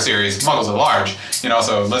Harry Potter series, Muggles at Large. You can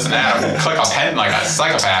also listen to Adam click a pen like a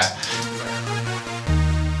psychopath.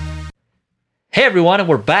 Hey, everyone, and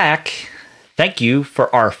we're back. Thank you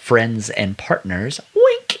for our friends and partners.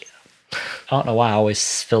 Wink. I don't know why I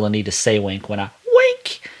always feel the need to say wink when I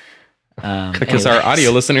wink. Because our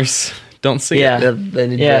audio listeners don't see Yeah. it. They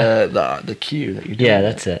need the cue that you're doing. Yeah,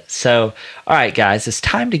 that's it. So, all right, guys, it's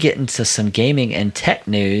time to get into some gaming and tech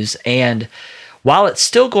news. And while it's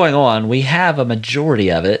still going on, we have a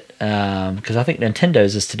majority of it because I think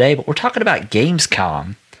Nintendo's is today, but we're talking about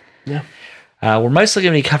Gamescom. Yeah. We're mostly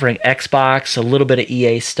going to be covering Xbox, a little bit of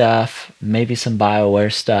EA stuff, maybe some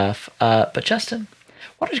BioWare stuff. But Justin,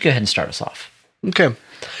 why don't you go ahead and start us off? Okay.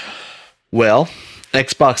 Well,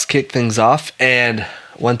 Xbox kicked things off, and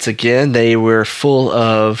once again, they were full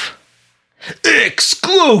of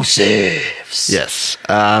exclusives. Yes.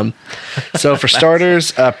 So for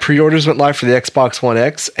starters, pre-orders went live for the Xbox One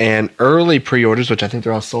X, and early pre-orders, which I think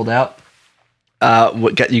they're all sold out.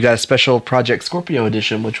 You got a special Project Scorpio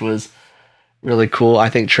edition, which was Really cool. I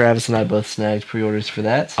think Travis and I both snagged pre-orders for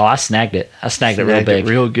that. Oh, I snagged it. I snagged it real Snagged big.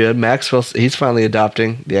 real good. Maxwell, he's finally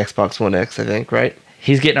adopting the Xbox One X, I think, right?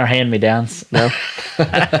 He's getting our hand-me-downs. No?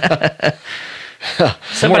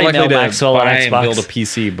 Somebody More mail likely to Maxwell an buy and build a Xbox.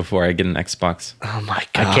 PC before I get an Xbox. Oh my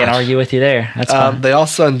I god. can't argue with you there. That's fine. They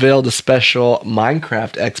also unveiled a special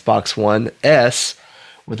Minecraft Xbox One S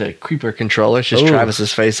with a creeper controller. It's just Ooh.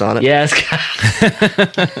 Travis's face on it. Yes.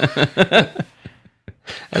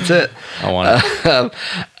 That's it. I want it.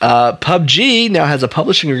 PUBG now has a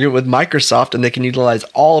publishing agreement with Microsoft, and they can utilize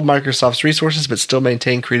all of Microsoft's resources but still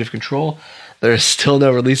maintain creative control. There is still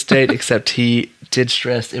no release date, except he did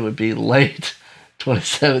stress it would be late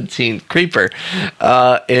 2017. Creeper.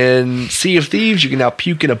 In Sea of Thieves, you can now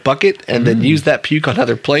puke in a bucket and then use that puke on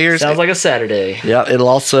other players. Sounds like a Saturday. Yeah, it'll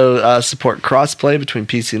also support crossplay between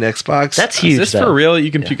PC and Xbox. That's Is huge, this though. for real?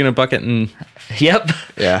 You can puke in a bucket and Yep.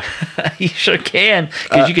 yeah. You sure can,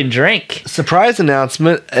 because you can drink. Surprise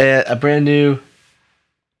announcement: a brand new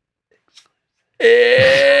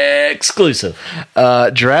Exclusive.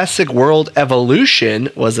 Jurassic World Evolution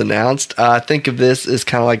was announced. Think of this as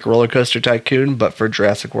kind of like Roller Coaster Tycoon, but for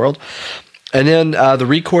Jurassic World. And then the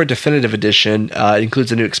Record Definitive Edition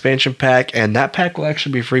includes a new expansion pack, and that pack will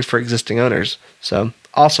actually be free for existing owners. So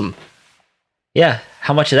awesome. Yeah.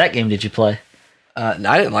 How much of that game did you play?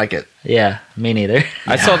 I didn't like it. Yeah, me neither.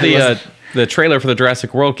 I saw the trailer for the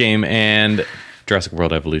Jurassic World game and Jurassic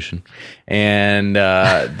World Evolution, and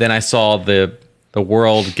then I saw the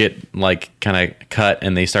world get like kind of cut,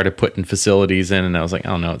 and they started putting facilities in, and I was like,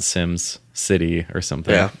 oh no, it's Sims City or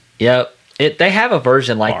something. Yeah. Yep. They have a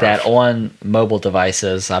version like that on mobile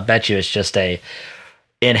devices. I bet you it's just a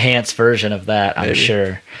enhanced version of that, I'm Maybe.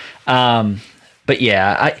 sure. But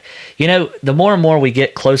yeah, the more and more we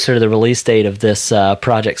get closer to the release date of this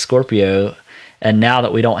Project Scorpio, and now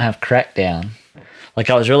that we don't have Crackdown, like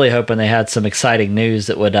I was really hoping they had some exciting news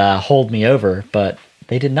that would hold me over, but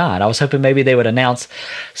they did not. I was hoping maybe they would announce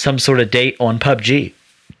some sort of date on PUBG.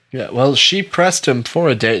 Yeah. Well, she pressed him for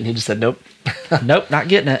a date, and he just said nope. Nope, not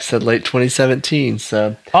getting it. Said late 2017.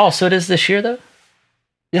 So Oh, so it is this year though?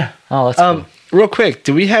 yeah. Oh, that's cool. Real quick,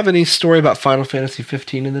 do we have any story about Final Fantasy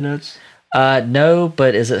 15 in the notes? No,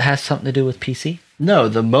 but is it has something to do with PC? No,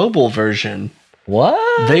 the mobile version.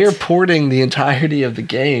 What? They are porting the entirety of the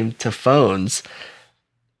game to phones.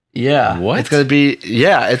 Yeah. What? It's gonna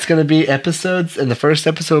be episodes, and the first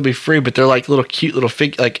episode will be free, but they're like little cute little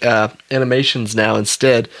animations now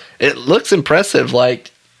instead. It looks impressive.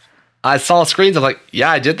 Like I saw screens, I'm like, yeah,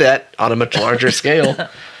 I did that on a much larger scale.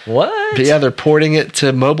 What? But yeah, they're porting it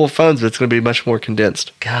to mobile phones, but it's gonna be much more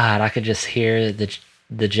condensed. God, I could just hear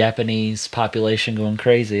the Japanese population going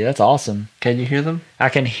crazy. That's awesome. Can you hear them? I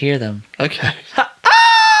can hear them. Okay.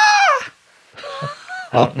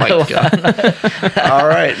 Oh my god. All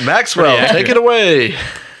right, Maxwell, take it away.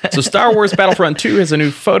 So Star Wars Battlefront 2 has a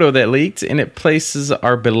new photo that leaked, and it places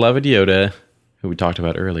our beloved Yoda, who we talked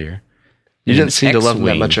about earlier. You in didn't seem to love him that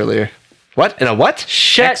X-Wing. much earlier. What? In a what?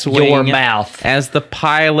 Shut X-Wing your mouth. as the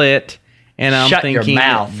pilot, and I'm Shut your thinking,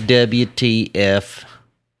 mouth. WTF?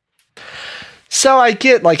 So I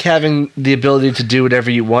get like having the ability to do whatever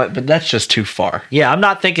you want, but that's just too far. Yeah, I'm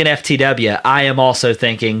not thinking FTW. I am also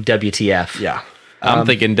thinking WTF. Yeah. I'm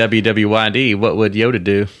thinking WWYD. What would Yoda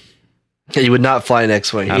do? You would not fly an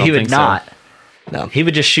X-Wing. I don't He would think so. not. No. He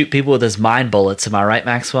would just shoot people with his mind bullets. Am I right,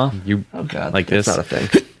 Maxwell? You Oh god. like that's this? not a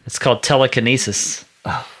thing. It's called telekinesis.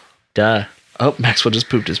 Duh. Oh, Maxwell just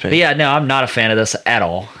pooped his pants. But yeah, no, I'm not a fan of this at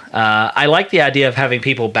all. I like the idea of having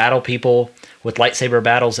people battle people with lightsaber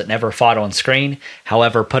battles that never fought on screen.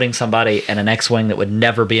 However, putting somebody in an X-Wing that would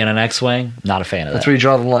never be in an X-Wing, not a fan of That's that. where you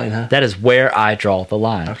draw the line, huh? That is where I draw the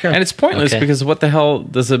line. Okay. And it's pointless Okay. because what the hell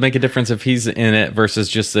does it make a difference if he's in it versus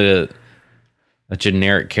just a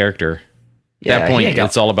generic character? At Yeah, that he point, ain't got-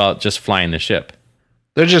 it's all about just flying the ship.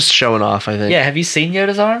 They're just showing off, I think. Yeah, have you seen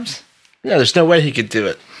Yoda's arms? Yeah, there's no way he could do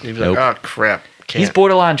it. He'd be Nope. like, oh crap. Can't. He's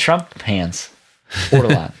borderline Trump hands.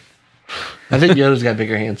 Borderline. I think Yoda's got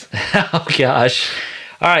bigger hands. Oh, gosh.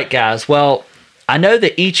 All right, guys. Well, I know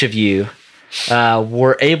that each of you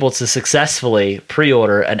were able to successfully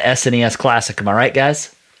pre-order an SNES Classic. Am I right,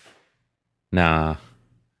 guys? Nah,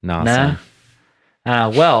 Nah.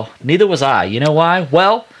 son. Well, neither was I. You know why?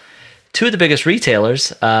 Well, two of the biggest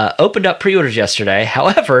retailers opened up pre-orders yesterday.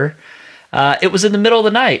 However, it was in the middle of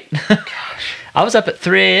the night. I was up at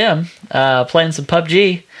 3 a.m. Playing some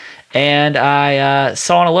PUBG, and I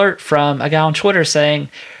saw an alert from a guy on Twitter saying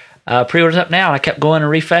pre-orders up now. And I kept going and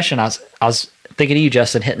refreshing. I was thinking of you,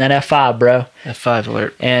 Justin, hitting that F5, bro. F5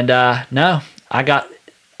 alert. And no, I got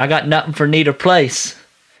nothing for neither place.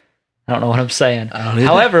 I don't know what I'm saying. I don't either.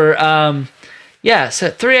 However, Yeah, so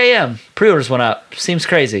at 3 a.m. pre-orders went up. Seems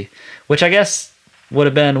crazy. Which I guess would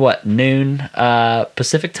have been, what, noon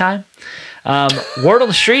Pacific time? Word on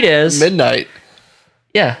the street is... Midnight.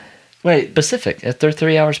 Yeah, Wait. Pacific. They're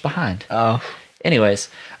 3 hours behind. Oh. Anyways,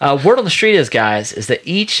 word on the street is, guys, is that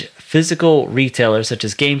each physical retailer, such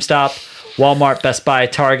as GameStop, Walmart, Best Buy,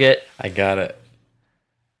 Target... I got it.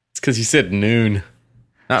 It's because you said noon,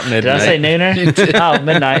 not midnight. Did I say nooner? Oh,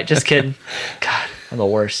 midnight. Just kidding. God, I'm the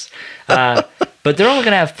worst. But they're only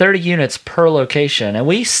going to have 30 units per location. And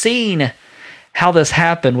we've seen how this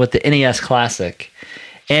happened with the NES Classic.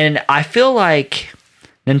 And I feel like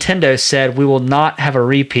Nintendo said we will not have a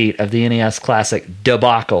repeat of the NES Classic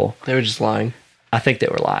debacle. They were just lying. I think they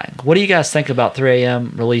were lying. What do you guys think about 3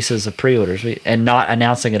 a.m. releases of pre-orders and not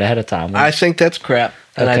announcing it ahead of time? I think that's crap.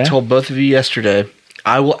 And I Okay. told both of you yesterday,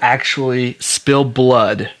 I will actually spill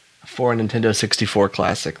blood for a Nintendo 64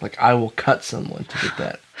 Classic. Like, I will cut someone to get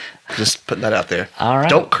that. Just putting that out there. All right.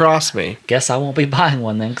 Don't cross me. Guess I won't be buying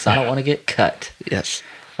one then because I don't want to get cut. Yes.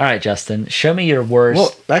 All right, Justin, show me your worst.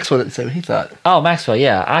 Well, Maxwell didn't say what he thought. Oh, Maxwell,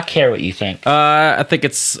 yeah. I care what you think. I think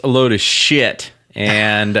it's a load of shit.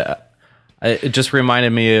 And it just reminded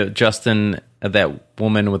me of Justin, that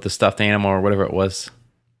woman with the stuffed animal or whatever it was.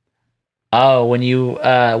 Oh, when you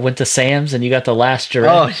went to Sam's and you got the last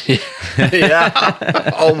giraffe. Oh,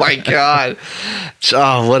 yeah. Oh, my God.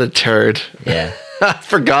 Oh, what a turd. Yeah. I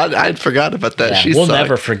had forgotten about that. Yeah, She we'll sucked.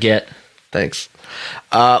 never forget. Thanks.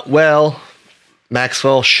 Well,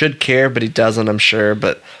 Maxwell should care, but he doesn't, I'm sure.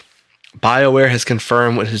 But BioWare has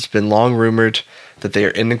confirmed what has been long rumored, that they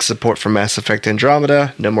are ending support for Mass Effect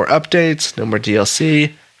Andromeda. No more updates, no more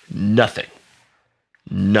DLC, nothing.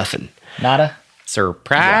 Nothing. Nada?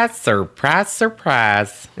 Surprise, surprise,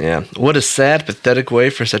 surprise. Yeah. What a sad, pathetic way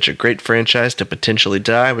for such a great franchise to potentially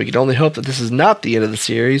die. We can only hope that this is not the end of the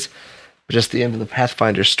series, but just the end of the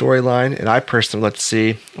Pathfinder storyline. And I personally like to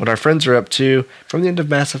see what our friends are up to from the end of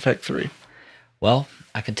Mass Effect 3. Well,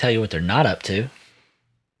 I can tell you what they're not up to.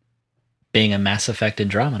 Being a Mass Effect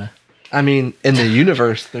Andromeda. I mean, in the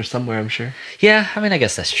universe, there's somewhere, I'm sure. Yeah, I mean, I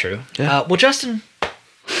guess that's true. Yeah. Well, Justin,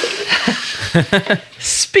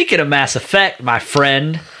 speaking of Mass Effect, my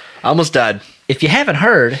friend, I almost died. if you haven't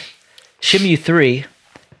heard, Shenmue 3,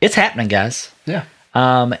 it's happening, guys. Yeah.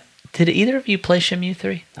 Did either of you play Shenmue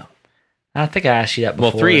 3? No. I think I asked you that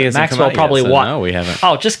before. Well, 3 isn't Maxwell come out probably yet, so wa- no, we haven't.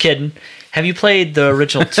 Oh, just kidding. Have you played the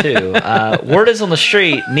original 2? Word is on the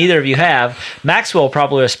street, neither of you have. Maxwell will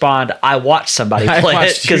probably respond, I watched somebody I play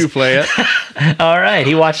watched it. you play it. All right.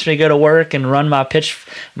 He watched me go to work and run my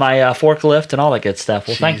forklift and all that good stuff.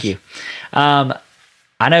 Well, thank you.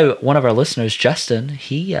 I know one of our listeners, Justin,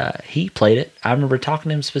 he played it. I remember talking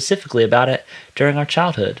to him specifically about it during our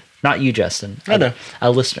childhood. Not you, Justin. I know.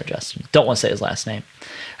 A listener, Justin. Don't want to say his last name.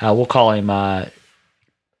 We'll call him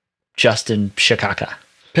Justin Shikaka.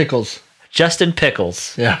 Pickles. Justin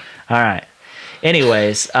Pickles. Yeah. All right.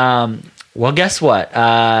 Anyways, well, guess what?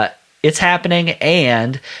 It's happening,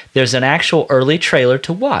 and there's an actual early trailer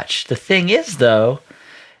to watch. The thing is, though,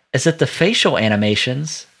 is that the facial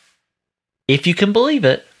animations, if you can believe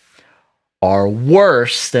it, are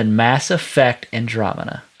worse than Mass Effect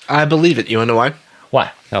Andromeda. I believe it. You want to know why?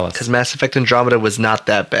 Why? Tell us. Because Mass Effect Andromeda was not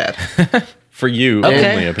that bad. For you Okay.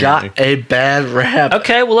 only, It apparently. got a bad rap.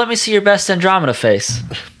 Okay, well, let me see your best Andromeda face.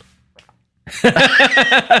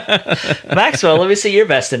 Maxwell, let me see your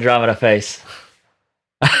best Andromeda face.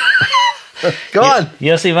 Go on. You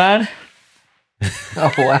want to see mine?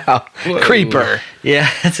 Oh, wow. Creeper. Yeah,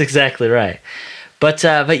 that's exactly right. But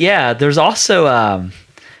yeah, there's also a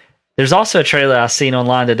trailer I've seen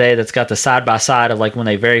online today that's got the side by side of like when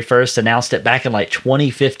they very first announced it back in like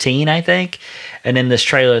 2015, I think, and then this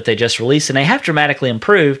trailer that they just released, and they have dramatically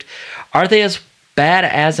improved. Are they as bad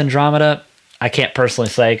as Andromeda? I can't personally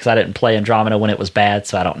say because I didn't play Andromeda when it was bad,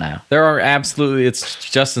 so I don't know. There are absolutely, it's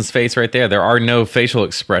Justin's face right there. There are no facial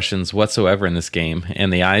expressions whatsoever in this game,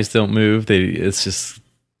 and the eyes don't move. It's just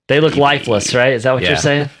They look lifeless, right? Is that what Yeah. you're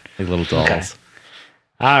saying? like little dolls. Okay.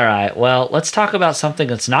 All right. Well, let's talk about something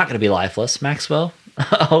that's not going to be lifeless, Maxwell.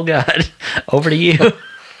 Oh God, over to you.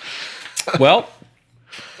 Well,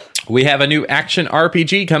 we have a new action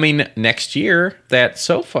RPG coming next year that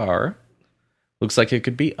so far looks like it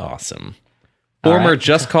could be awesome. All Former right.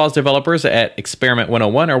 Just Cause developers at Experiment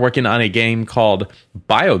 101 are working on a game called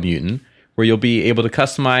Biomutant, where you'll be able to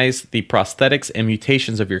customize the prosthetics and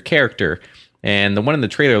mutations of your character. And the one in the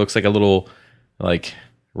trailer looks like a little, like,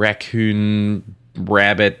 raccoon,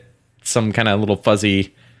 rabbit, some kind of little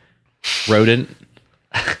fuzzy rodent.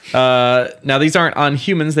 Now, these aren't on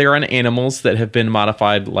humans. They are on animals that have been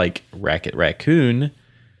modified, like Racket Raccoon.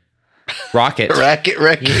 Rocket. Racket.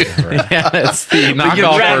 Yeah, it's the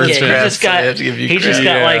knockoff Racket. version. He just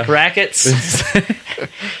got like rackets.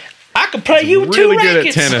 I can play you with really two good at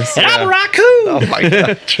rackets, tennis, and yeah. I'm a raccoon. Oh my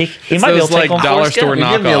god. He might be able those, to take like, on dollar Forrest store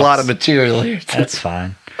Gump. You give me a knockoffs. lot of material here. That's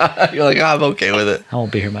fine. You're like, I'm okay with it. I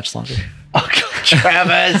won't be here much longer. Oh god,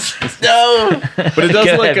 Travis. No. But it does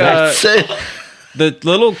Go look ahead, Say- the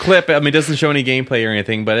little clip. I mean, it doesn't show any gameplay or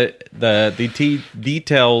anything, but the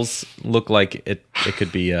details look like it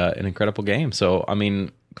could be an incredible game. So, I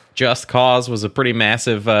mean, Just Cause was a pretty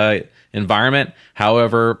massive environment.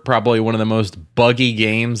 However, probably one of the most buggy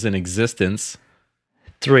games in existence.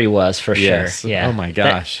 3 was for Yes. sure. Yeah. Oh my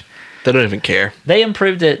gosh. They don't even care. They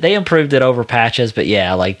improved it. They improved it over patches, but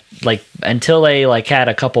yeah, like until they like had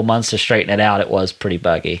a couple months to straighten it out, it was pretty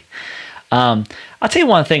buggy. I'll tell you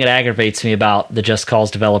one thing that aggravates me about the Just Cause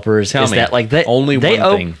developers Tell is me. that like Only one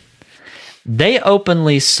thing. they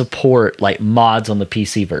openly support like mods on the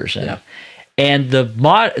PC version. Yeah. And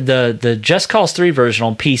the Just Cause 3 version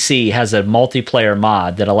on PC has a multiplayer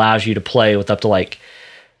mod that allows you to play with up to like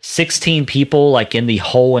 16 people like in the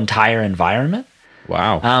whole entire environment.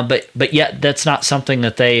 Wow. But yet that's not something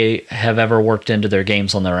that they have ever worked into their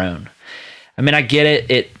games on their own. I mean, I get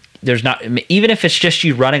it. There's not, I mean, even if it's just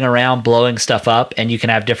you running around blowing stuff up and you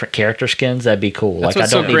can have different character skins, that'd be cool. That's like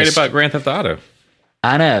what's I don't so need great a about Grand Theft Auto.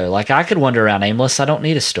 I know. Like I could wander around aimless. I don't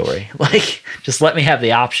need a story. Like just let me have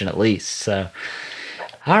the option at least. So,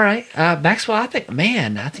 all right, Maxwell. I think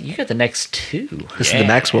you got the next 2. This is the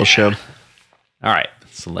Maxwell show. All right.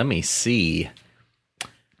 So let me see.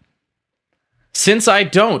 Since I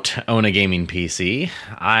don't own a gaming PC,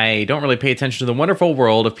 I don't really pay attention to the wonderful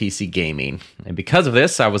world of PC gaming. And because of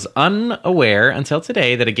this, I was unaware until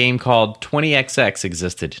today that a game called 20XX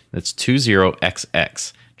existed. That's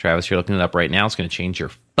 20XX. Travis, you're looking it up right now. It's going to change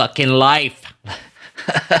your fucking life.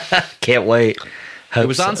 Can't wait. It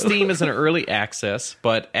was on Steam as an early access,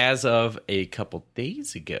 but as of a couple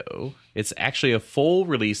days ago, it's actually a full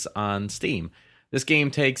release on Steam. This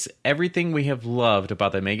game takes everything we have loved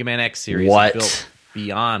about the Mega Man X series and built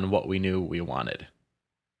beyond what we knew we wanted.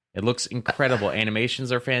 It looks incredible.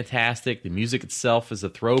 Animations are fantastic. The music itself is a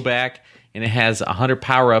throwback, and it has 100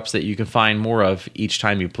 power-ups that you can find more of each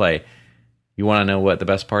time you play. You want to know what the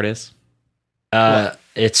best part is?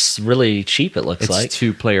 It's really cheap. It looks It's like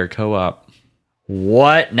 2-player co-op.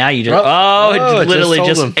 What? Now you just it it literally just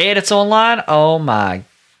just told them. and it's online.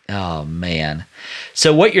 Oh man.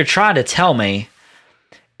 So what you're trying to tell me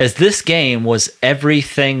is this game was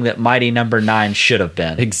everything that Mighty Number 9 should have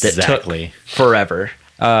been. Exactly. That took forever.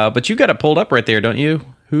 But you got it pulled up right there, don't you?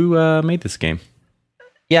 Who made this game?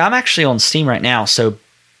 Yeah, I'm actually on Steam right now. So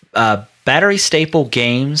Battery Staple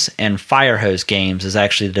Games and Firehose Games is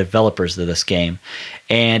actually the developers of this game.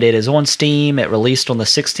 And it is on Steam. It released on the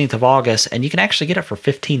 16th of August, and you can actually get it for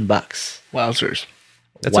 $15. Wowzers.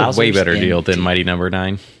 That's a way Wowzers better deal than indeed. Mighty Number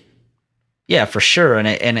 9. Yeah, for sure.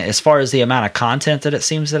 And as far as the amount of content that it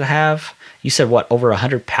seems to have, you said what, over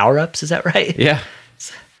 100 power-ups? Is that right? Yeah.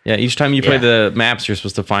 Yeah, each time you play Yeah. the maps, you're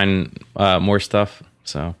supposed to find more stuff.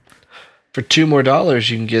 So For $2 more,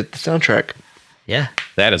 you can get the soundtrack. Yeah.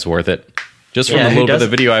 that is worth it. Just from Yeah, the who little bit of the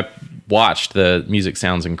doesn't? video I watched, the music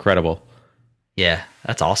sounds incredible. Yeah,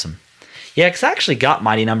 that's awesome. Yeah, because I actually got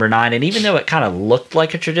Mighty Number 9, and even though it kind of looked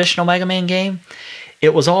like a traditional Mega Man game,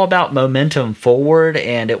 it was all about momentum forward,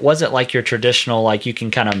 and it wasn't like your traditional, like you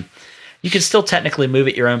can still technically move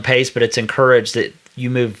at your own pace, but it's encouraged that you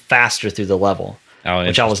move faster through the level, Oh,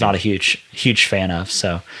 which I was not a huge fan of.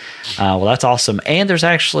 So, well, that's awesome. And there's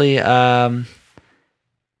actually,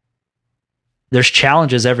 there's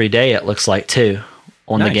challenges every day, it looks like, too,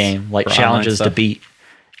 on the Nice. game, like For challenges to online stuff. beat.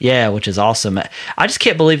 Yeah, which is awesome. I just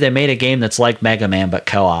can't believe they made a game that's like Mega Man but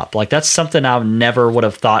co-op. Like that's something I never would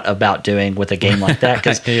have thought about doing with a game like that.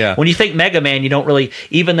 Because Yeah. when you think Mega Man, you don't really,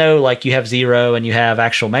 even though like you have Zero and you have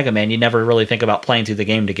actual Mega Man, you never really think about playing through the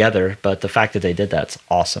game together. But the fact that they did that's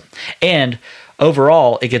awesome. And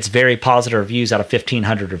overall, it gets very positive reviews out of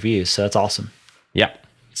 1,500 reviews. So that's awesome. Yeah.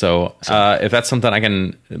 So if that's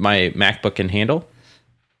something my MacBook can handle,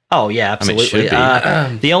 Oh yeah, I mean, it absolutely.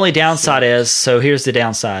 should be. The only downside is, so here's the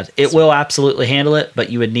downside. It will absolutely handle it, but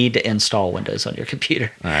you would need to install Windows on your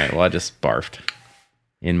computer. all right. Well, I just barfed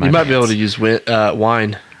in my. You might be able pants. to use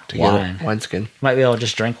wine to Wine. get it. Wineskin. Might be able to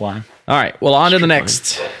just drink wine. All right. Well, on to the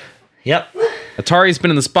next. Yep. Atari's been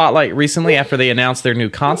in the spotlight recently after they announced their new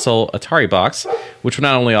console, Atari Box, which will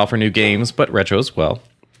not only offer new games, but retro as well.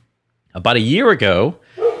 About a year ago,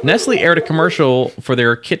 Nestle aired a commercial for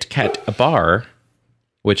their Kit Kat bar,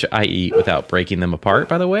 which I eat without breaking them apart,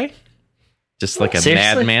 by the way. Just like a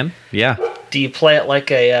Seriously? madman. Yeah. Do you play it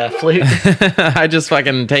like a flute? I just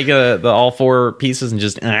fucking take the all 4 pieces and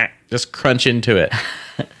just Just crunch into it.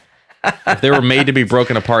 If they were made to be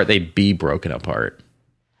broken apart, they'd be broken apart.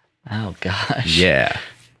 Oh gosh. Yeah.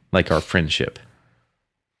 Like our friendship.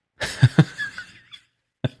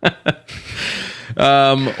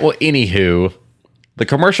 Well, anywho, the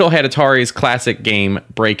commercial had Atari's classic game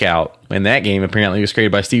Breakout, and that game apparently was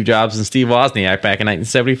created by Steve Jobs and Steve Wozniak back in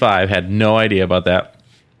 1975. Had no idea about that.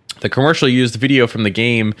 The commercial used video from the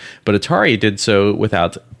game, but Atari did so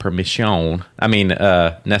without permission.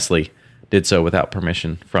 Nestle did so without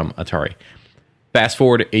permission from Atari. Fast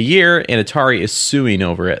forward a year, and Atari is suing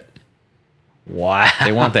over it. Wow.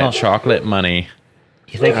 They want that chocolate money.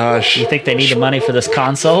 You think they need the money for this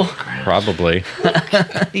console? Probably.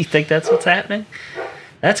 You think that's what's happening?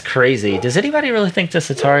 That's crazy. Does anybody really think this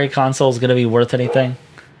Atari console is going to be worth anything?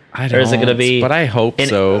 I don't. Or is it going to be? But I hope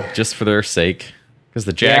so, just for their sake. Because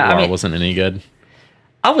the Jaguar wasn't any good.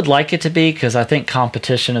 I would like it to be, because I think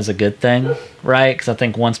competition is a good thing, right? Because I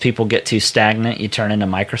think once people get too stagnant, you turn into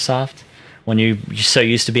Microsoft when you're so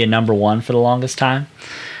used to being number one for the longest time.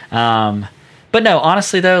 But no,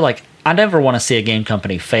 honestly though, like, I never want to see a game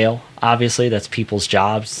company fail. Obviously, that's people's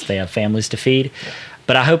jobs. They have families to feed.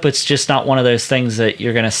 But I hope it's just not one of those things that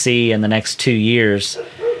you're going to see in the next 2 years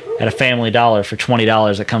at a Family Dollar for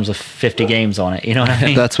 $20 that comes with 50 games on it. You know what I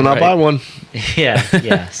mean? That's when I buy one.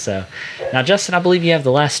 Yeah. So now, Justin, I believe you have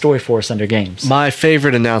the last story for us under games. My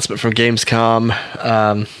favorite announcement from Gamescom.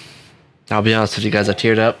 I'll be honest with you guys, I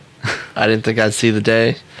teared up. I didn't think I'd see the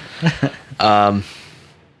day.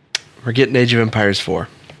 We're getting Age of Empires 4.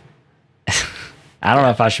 I don't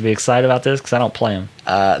know if I should be excited about this because I don't play them.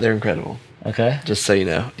 They're incredible. Okay. Just so you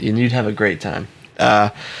know. You'd have a great time.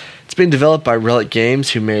 It's being developed by Relic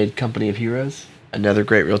Games, who made Company of Heroes, another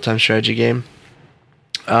great real-time strategy game.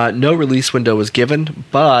 No release window was given,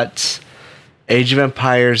 but Age of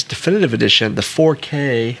Empires Definitive Edition, the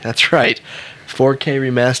 4K, that's right, 4K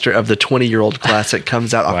remaster of the 20-year-old classic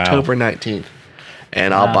comes out October 19th,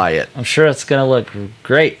 and I'll buy it. I'm sure it's going to look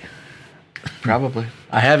great. Probably.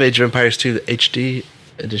 I have Age of Empires 2, the HD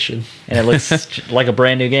edition. And it looks like a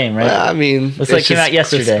brand new game, right? Well, I mean, looks like it came out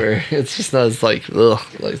yesterday. Crisper. It's just not as like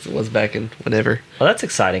it was back in whenever. Well, that's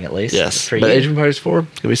exciting at least. Yes, for but you. Age of Empires 4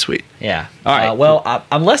 gonna be sweet. Yeah. All right. Well,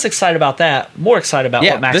 I'm less excited about that. More excited about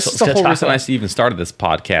what Max this was is the gonna whole talk reason about. I even started this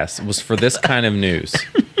podcast was for this kind of news.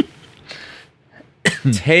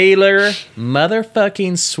 Taylor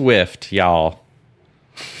motherfucking Swift, y'all.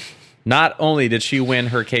 Not only did she win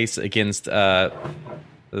her case against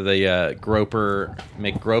the groper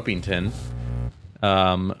McGropington,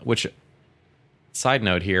 which, side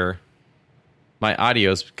note here, my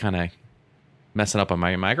audio's kind of messing up on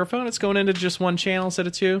my microphone. It's going into just one channel instead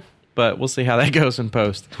of two, but we'll see how that goes in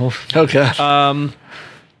post. Oh gosh.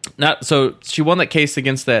 So she won that case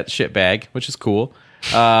against that shitbag, which is cool.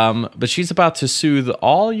 But she's about to soothe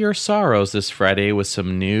all your sorrows this Friday with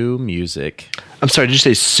some new music. I'm sorry, did you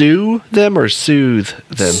say sue them or soothe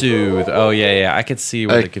them? Soothe. Oh, yeah. I could see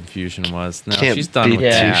where the confusion was. No, can't she's done be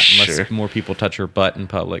with that. too Unless sure. more people touch her butt in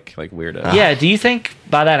public, like weirdo. Yeah, do you think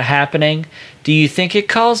by that happening, do you think it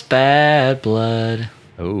caused bad blood?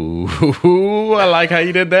 Oh, I like how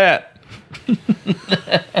you did that.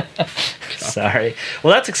 Sorry.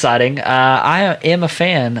 Well, that's exciting. I am a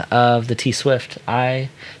fan of the T Swift. I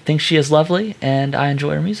think she is lovely, and I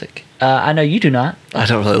enjoy her music. I know you do not. I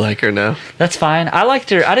don't really like her now. That's fine. I liked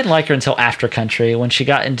her. I didn't like her until after country when she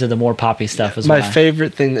got into the more poppy stuff. My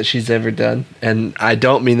favorite thing that she's ever done, and I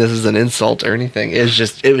don't mean this as an insult or anything, is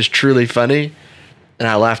just it was truly funny, and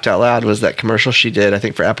I laughed out loud. Was that commercial she did? I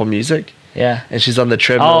think for Apple Music. Yeah. And she's on the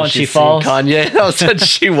treadmill. Oh, and she falls. Kanye, and all of a sudden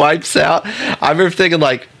she wipes out. I remember thinking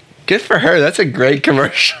like, good for her. That's a great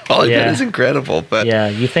commercial. Yeah. That is incredible. But Yeah,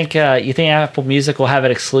 you think Apple Music will have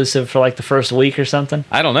it exclusive for like the first week or something?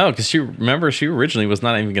 I don't know, because she originally was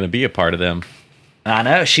not even going to be a part of them. I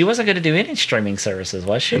know. She wasn't going to do any streaming services,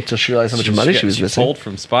 was she? until she realized how much money she was missing. pulled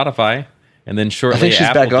from Spotify, and then shortly I think she's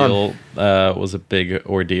Apple back on. deal was a big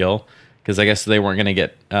ordeal because I guess they weren't going to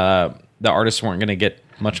get the artists weren't going to get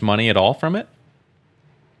much money at all from it.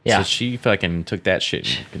 Yeah. So she fucking took that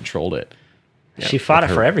shit and controlled it. She fought it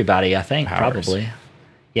her for everybody, I think, powers. probably.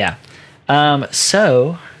 Yeah.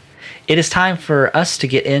 So it is time for us to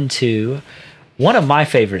get into one of my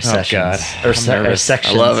favorite sessions. God. Or I'm nervous.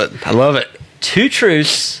 sections. I love it. 2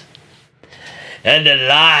 truths and a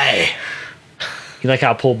lie. You like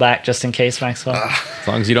how I pulled back just in case, Maxwell? As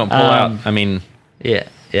long as you don't pull out. I mean,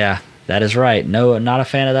 Yeah, that is right. No, not a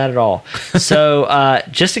fan of that at all. So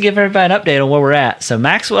just to give everybody an update on where we're at. So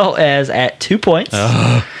Maxwell is at 2 points.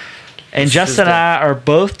 And Justin and I are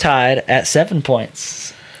both tied at 7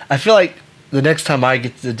 points. I feel like the next time I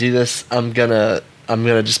get to do this, I'm gonna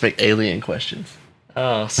just make alien questions.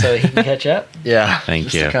 Oh, so he can catch up? Yeah. Thank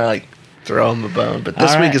just you. to kind of like throw him a bone. But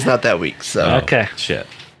this All week right. is not that week. So. Okay. Shit.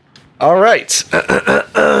 All right.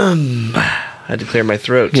 I had to clear my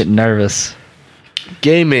throat. Getting nervous.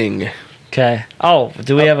 Gaming. Okay. Oh,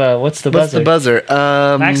 do we have a... What's the What's buzzer? the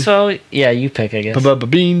buzzer? Maxwell? Yeah, you pick, I guess.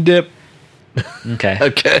 Bean dip. Okay.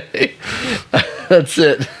 Okay. That's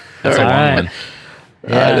it. That's All a long right. one. I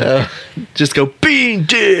Yeah. know. Just go bean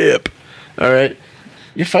dip. All right.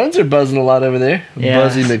 Your phones are buzzing a lot over there. Yeah.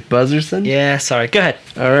 Buzzy McBuzzerson. Yeah, sorry. Go ahead.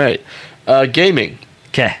 All right. Gaming.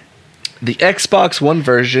 Okay. The Xbox One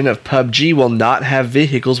version of PUBG will not have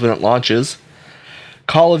vehicles when it launches.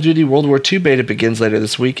 Call of Duty World War II beta begins later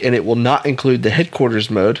this week, and it will not include the headquarters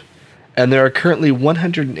mode. And there are currently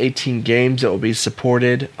 118 games that will be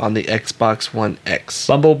supported on the Xbox One X.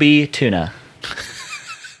 All Bumblebee Tuna.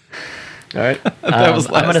 right. That was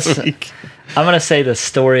I'm last gonna week. I'm going to say the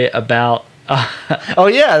story about... Oh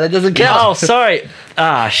yeah, that doesn't count. oh, sorry.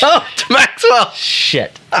 Oh, to Maxwell.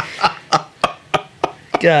 Shit.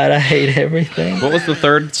 God, I hate everything. What was the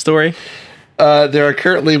third story? There are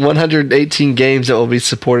currently 118 games that will be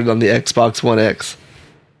supported on the Xbox One X.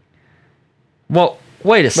 Well,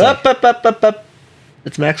 wait a second. Up.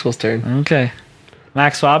 It's Maxwell's turn. Okay.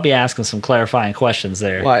 Maxwell, I'll be asking some clarifying questions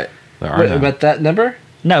there. Why? There are Wait, none. about that number?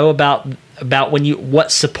 No, about when you...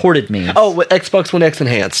 What supported means. Oh, Xbox One X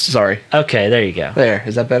enhanced. Sorry. Okay, there you go. There.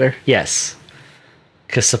 Is that better? Yes.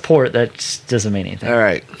 Because support, that just doesn't mean anything. All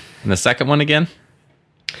right. And the second one again?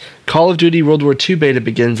 Call of Duty World War II beta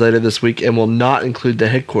begins later this week and will not include the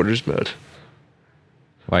headquarters mode.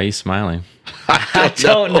 Why are you smiling? I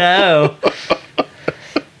don't know.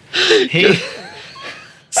 He,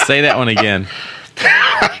 Say that one again.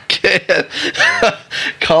 Can't.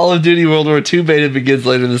 Call of Duty World War II beta begins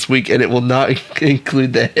later this week and it will not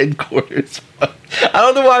include the headquarters mode. I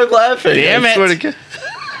don't know why I'm laughing. Damn I it. swear to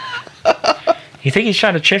God. you think he's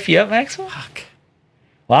trying to trip you up, Maxwell? Fuck.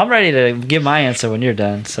 Well, I'm ready to give my answer when you're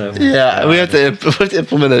done. So Yeah, we have to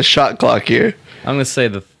implement a shot clock here. I'm going to say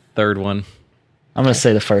the third one. I'm going to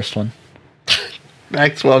say the first one.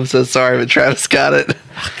 Maxwell, I'm so sorry, but Travis got it.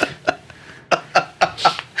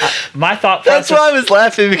 My thought That's process... why I was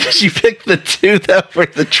laughing, because you picked the two that were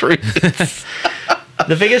the truth.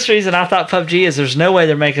 The biggest reason I thought PUBG is there's no way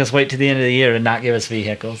they're making us wait to the end of the year to not give us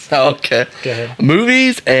vehicles. Okay. Go ahead.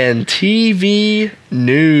 Movies and TV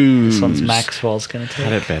news. This one's Maxwell's going to Had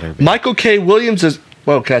take. it better. Be. Michael K. Williams is...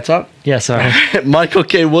 Whoa, can I talk? Yeah, sorry. Michael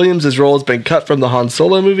K. Williams' role has been cut from the Han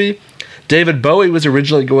Solo movie. David Bowie was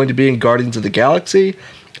originally going to be in Guardians of the Galaxy.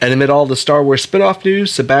 And amid all the Star Wars spin-off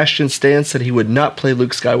news, Sebastian Stan said he would not play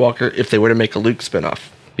Luke Skywalker if they were to make a Luke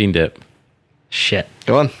spin-off. Bean dip. Shit.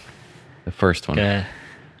 Go on. The first one. Good.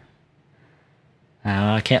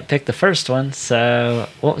 I can't pick the first one, so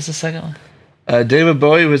what was the second one? David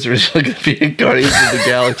Bowie was originally going to be in Guardians of the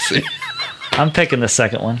Galaxy. I'm picking the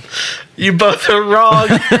second one. You both are wrong.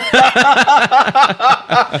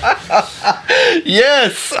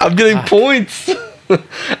 Yes, I'm getting points.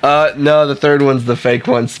 No, the third one's the fake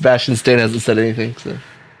one. Sebastian Stan hasn't said anything. So.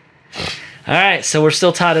 All right, so we're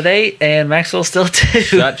still tied at 8, and Maxwell's still 2.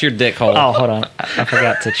 Shut your dick hole. Oh, hold on. I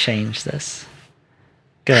forgot to change this.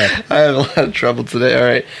 Go ahead. I have a lot of trouble today. All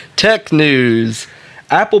right. Tech news.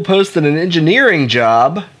 Apple posted an engineering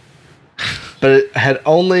job, but it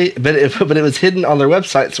was hidden on their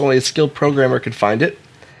website, so only a skilled programmer could find it.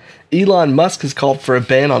 Elon Musk has called for a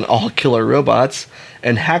ban on all killer robots,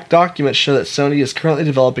 and hacked documents show that Sony is currently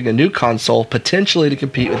developing a new console, potentially to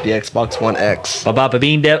compete with the Xbox One X. Ba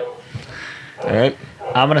bean dip. All right.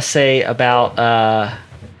 I'm going to say about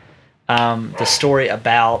the story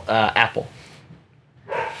about Apple.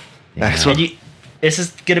 Maxwell. And this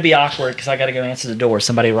is going to be awkward because I got to go answer the door.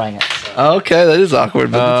 Somebody rang it. So. Okay, that is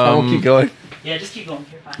awkward, but we'll keep going. Yeah, just keep going.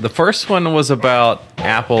 You're fine. The first one was about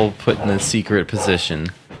Apple put in a secret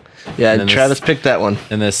position. Yeah, then Travis picked that one.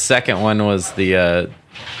 And the second one was the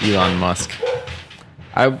Elon Musk.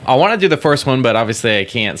 I want to do the first one, but obviously I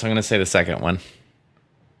can't, so I'm going to say the second one.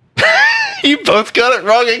 You both got it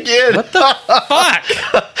wrong again. What the Fuck!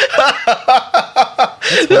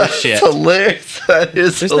 That's bullshit. That's hilarious. That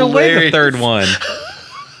is There's no way the hilarious. third one.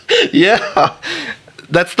 Yeah.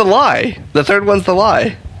 That's the lie. The third one's the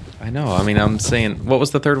lie. I know. I mean, I'm saying, what was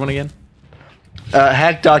the third one again?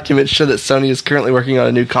 Hacked documents show that Sony is currently working on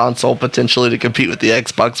a new console, potentially to compete with the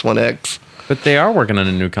Xbox One X. But they are working on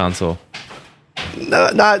a new console. No,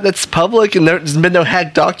 that's public, and there's been no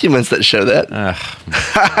hacked documents that show that.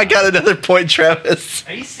 I got another point, Travis.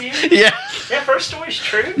 Are you serious? Yeah. That first story's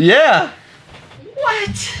true? Yeah.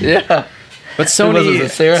 What? Yeah. But was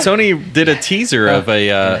it, Sarah? Sony did a teaser of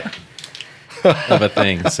a of a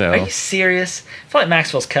thing. Are So you serious? I feel like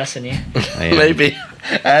Maxwell's cussing you. I am. Maybe.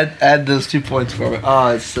 Add those 2 points for me. Oh,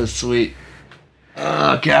 it's so sweet.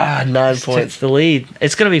 Oh, God. 9 It's points. the lead.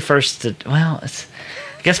 It's going to be first to, well, it's,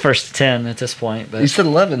 I guess first to 10 at this point. You But said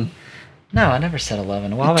 11. no, I never said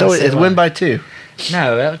 11. Why would So I say it's 11? win by 2.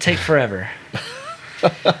 No, that would take forever.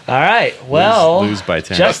 All right. Well, lose by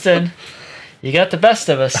 10. Justin, you got the best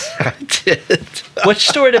of us. I did. Which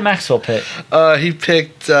story did Maxwell pick? He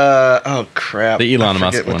picked, oh, crap. The Elon I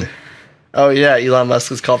Musk forget what one. the- Oh, yeah. Elon Musk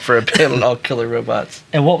has called for a ban on all killer robots.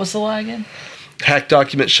 And what was the lie again? Hack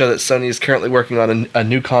documents show that Sony is currently working on a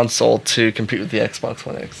new console to compete with the Xbox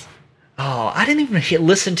One X. Oh, I didn't even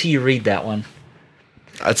listen to you read that one.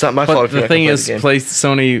 It's not my fault. But if you're the not gonna thing play is, the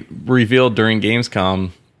game. Sony revealed during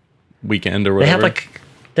Gamescom weekend or They whatever.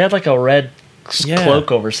 had like a red Yeah.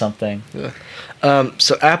 cloak over something.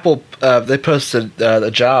 So Apple, they posted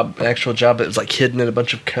an actual job that was like hidden in a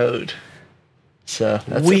bunch of code. So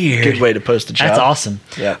that's Weird. a good way to post a job. That's awesome.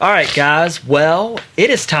 Yeah. All right, guys. Well, it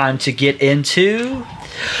is time to get into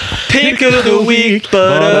Pick of the Week.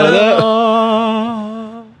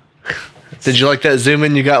 Did you like that zoom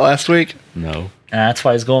in you got last week? No. That's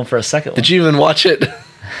why he's going for a second one. Did you even watch it?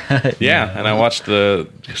 Yeah, and I watched the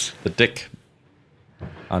dick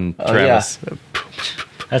on Oh, Travis.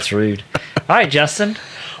 That's rude. All right, Justin.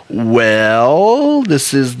 Well,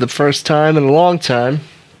 this is the first time in a long time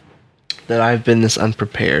that I've been this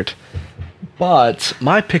unprepared. But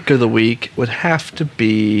my pick of the week would have to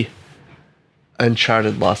be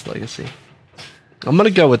Uncharted Lost Legacy. I'm going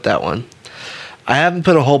to go with that one. I haven't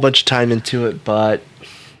put a whole bunch of time into it, but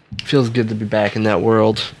it feels good to be back in that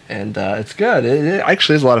world. And it's good. It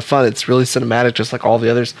actually is a lot of fun. It's really cinematic, just like all the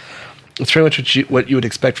others. It's pretty much what you would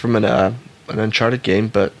expect from an Uncharted game,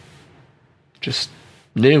 but just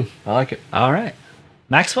new. I like it. All right.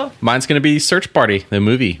 Maxwell? Mine's going to be Search Party, the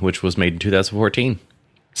movie, which was made in 2014.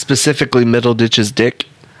 Specifically, Middle Ditch's dick.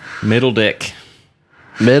 Middle Dick.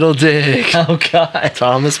 Middle Dick. Oh, God.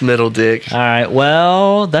 Thomas Middle Dick. All right.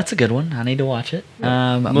 Well, that's a good one. I need to watch it.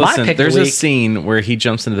 My Listen, pick there's of the a week. scene where he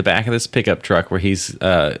jumps into the back of this pickup truck where he's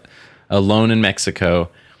alone in Mexico,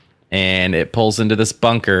 and it pulls into this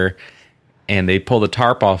bunker, and they pull the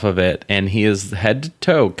tarp off of it, and he is head to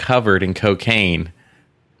toe covered in cocaine.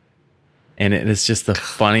 And it is just the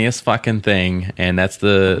funniest fucking thing, and that's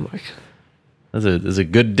a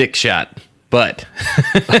good dick shot. But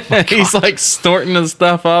he's like snorting the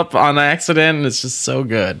stuff up on accident, and it's just so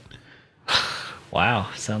good. Wow,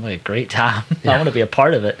 sounds like a great time. I want to be a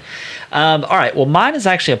part of it. All right, well, mine is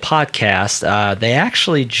actually a podcast. They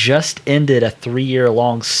actually just ended a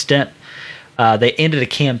 3-year-long stint. They ended a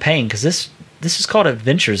campaign because this is called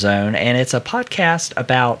Adventure Zone, and it's a podcast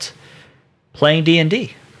about playing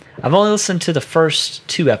D&D. I've only listened to the first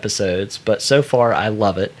 2 episodes, but so far I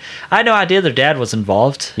love it. I had no idea their dad was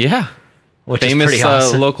involved, Yeah. which is Famous pretty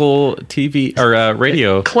awesome. local TV or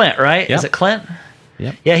radio. Clint, right? Yeah. Is it Clint?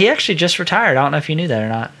 Yep. Yeah, he actually just retired. I don't know if you knew that or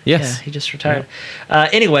not. Yes. Yeah, he just retired.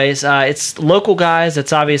 Anyways, it's local guys.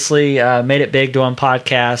 It's obviously made it big doing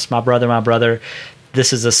podcasts. My brother.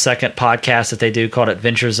 This is the second podcast that they do called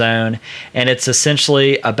Adventure Zone. And it's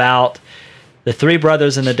essentially about the 3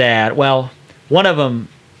 brothers and the dad. Well, one of them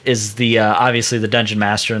is the obviously the dungeon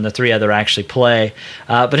master, and the 3 other actually play.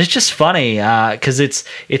 But it's just funny because it's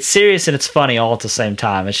serious and it's funny all at the same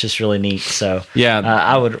time. It's just really neat. So Yeah,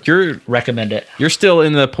 I would recommend it. You're still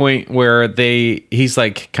in the point where he's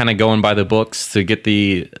like kind of going by the books to get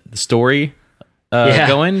the story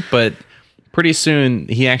going, but pretty soon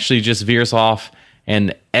he actually just veers off,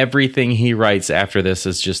 and everything he writes after this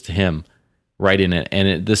is just him writing it,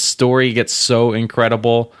 and the story gets so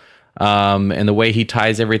incredible. And the way he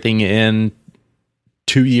ties everything in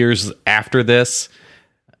 2 years after this,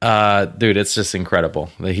 dude, it's just incredible.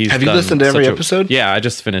 Have you listened to every episode? Yeah, I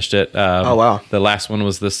just finished it. Oh, wow. The last one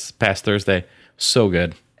was this past Thursday. So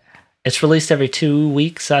good. It's released every 2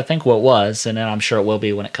 weeks, I think. Well, it was, and then I'm sure it will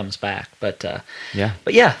be when it comes back. But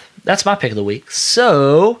yeah, that's my pick of the week.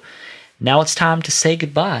 So now it's time to say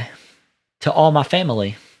goodbye to all my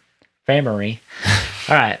family. All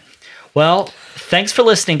right. Well, thanks for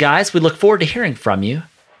listening, guys. We look forward to hearing from you.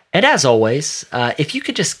 And as always, if you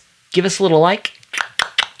could just give us a little like.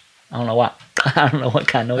 I don't know what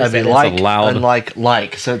kind of noise That'd be that is. loud.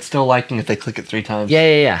 like. So it's still liking if they click it 3 times.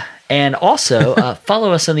 Yeah. And also,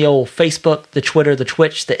 follow us on the old Facebook, the Twitter, the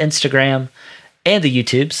Twitch, the Instagram, and the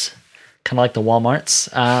YouTubes, kind of like the Walmarts.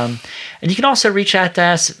 And you can also reach out to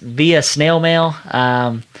us via snail mail.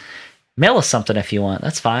 Mail us something if you want.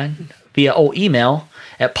 That's fine. Via old email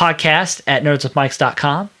at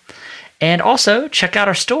podcast@nerdswithmikes.com. And also, check out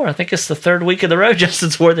our store. I think it's the 3rd week of the road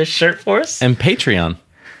Justin's wore this shirt for us. And Patreon.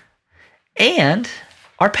 and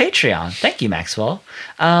our Patreon. Thank you, Maxwell.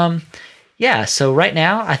 So right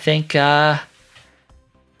now, I think anybody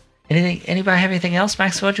have anything else?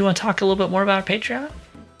 Maxwell, do you want to talk a little bit more about our Patreon?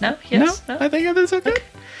 No? Yes? No? I think that's okay.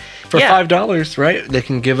 For $5, right? They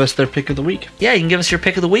can give us their pick of the week. Yeah, you can give us your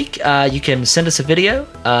pick of the week. You can send us a video.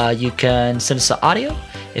 You can send us an audio.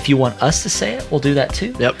 If you want us to say it, we'll do that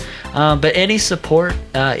too. Yep. But any support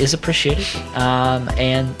is appreciated.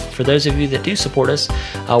 And for those of you that do support us,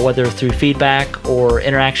 whether through feedback or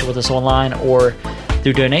interaction with us online or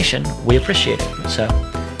through donation, we appreciate it. So,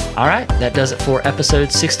 all right, that does it for episode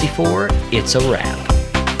 64. It's a wrap.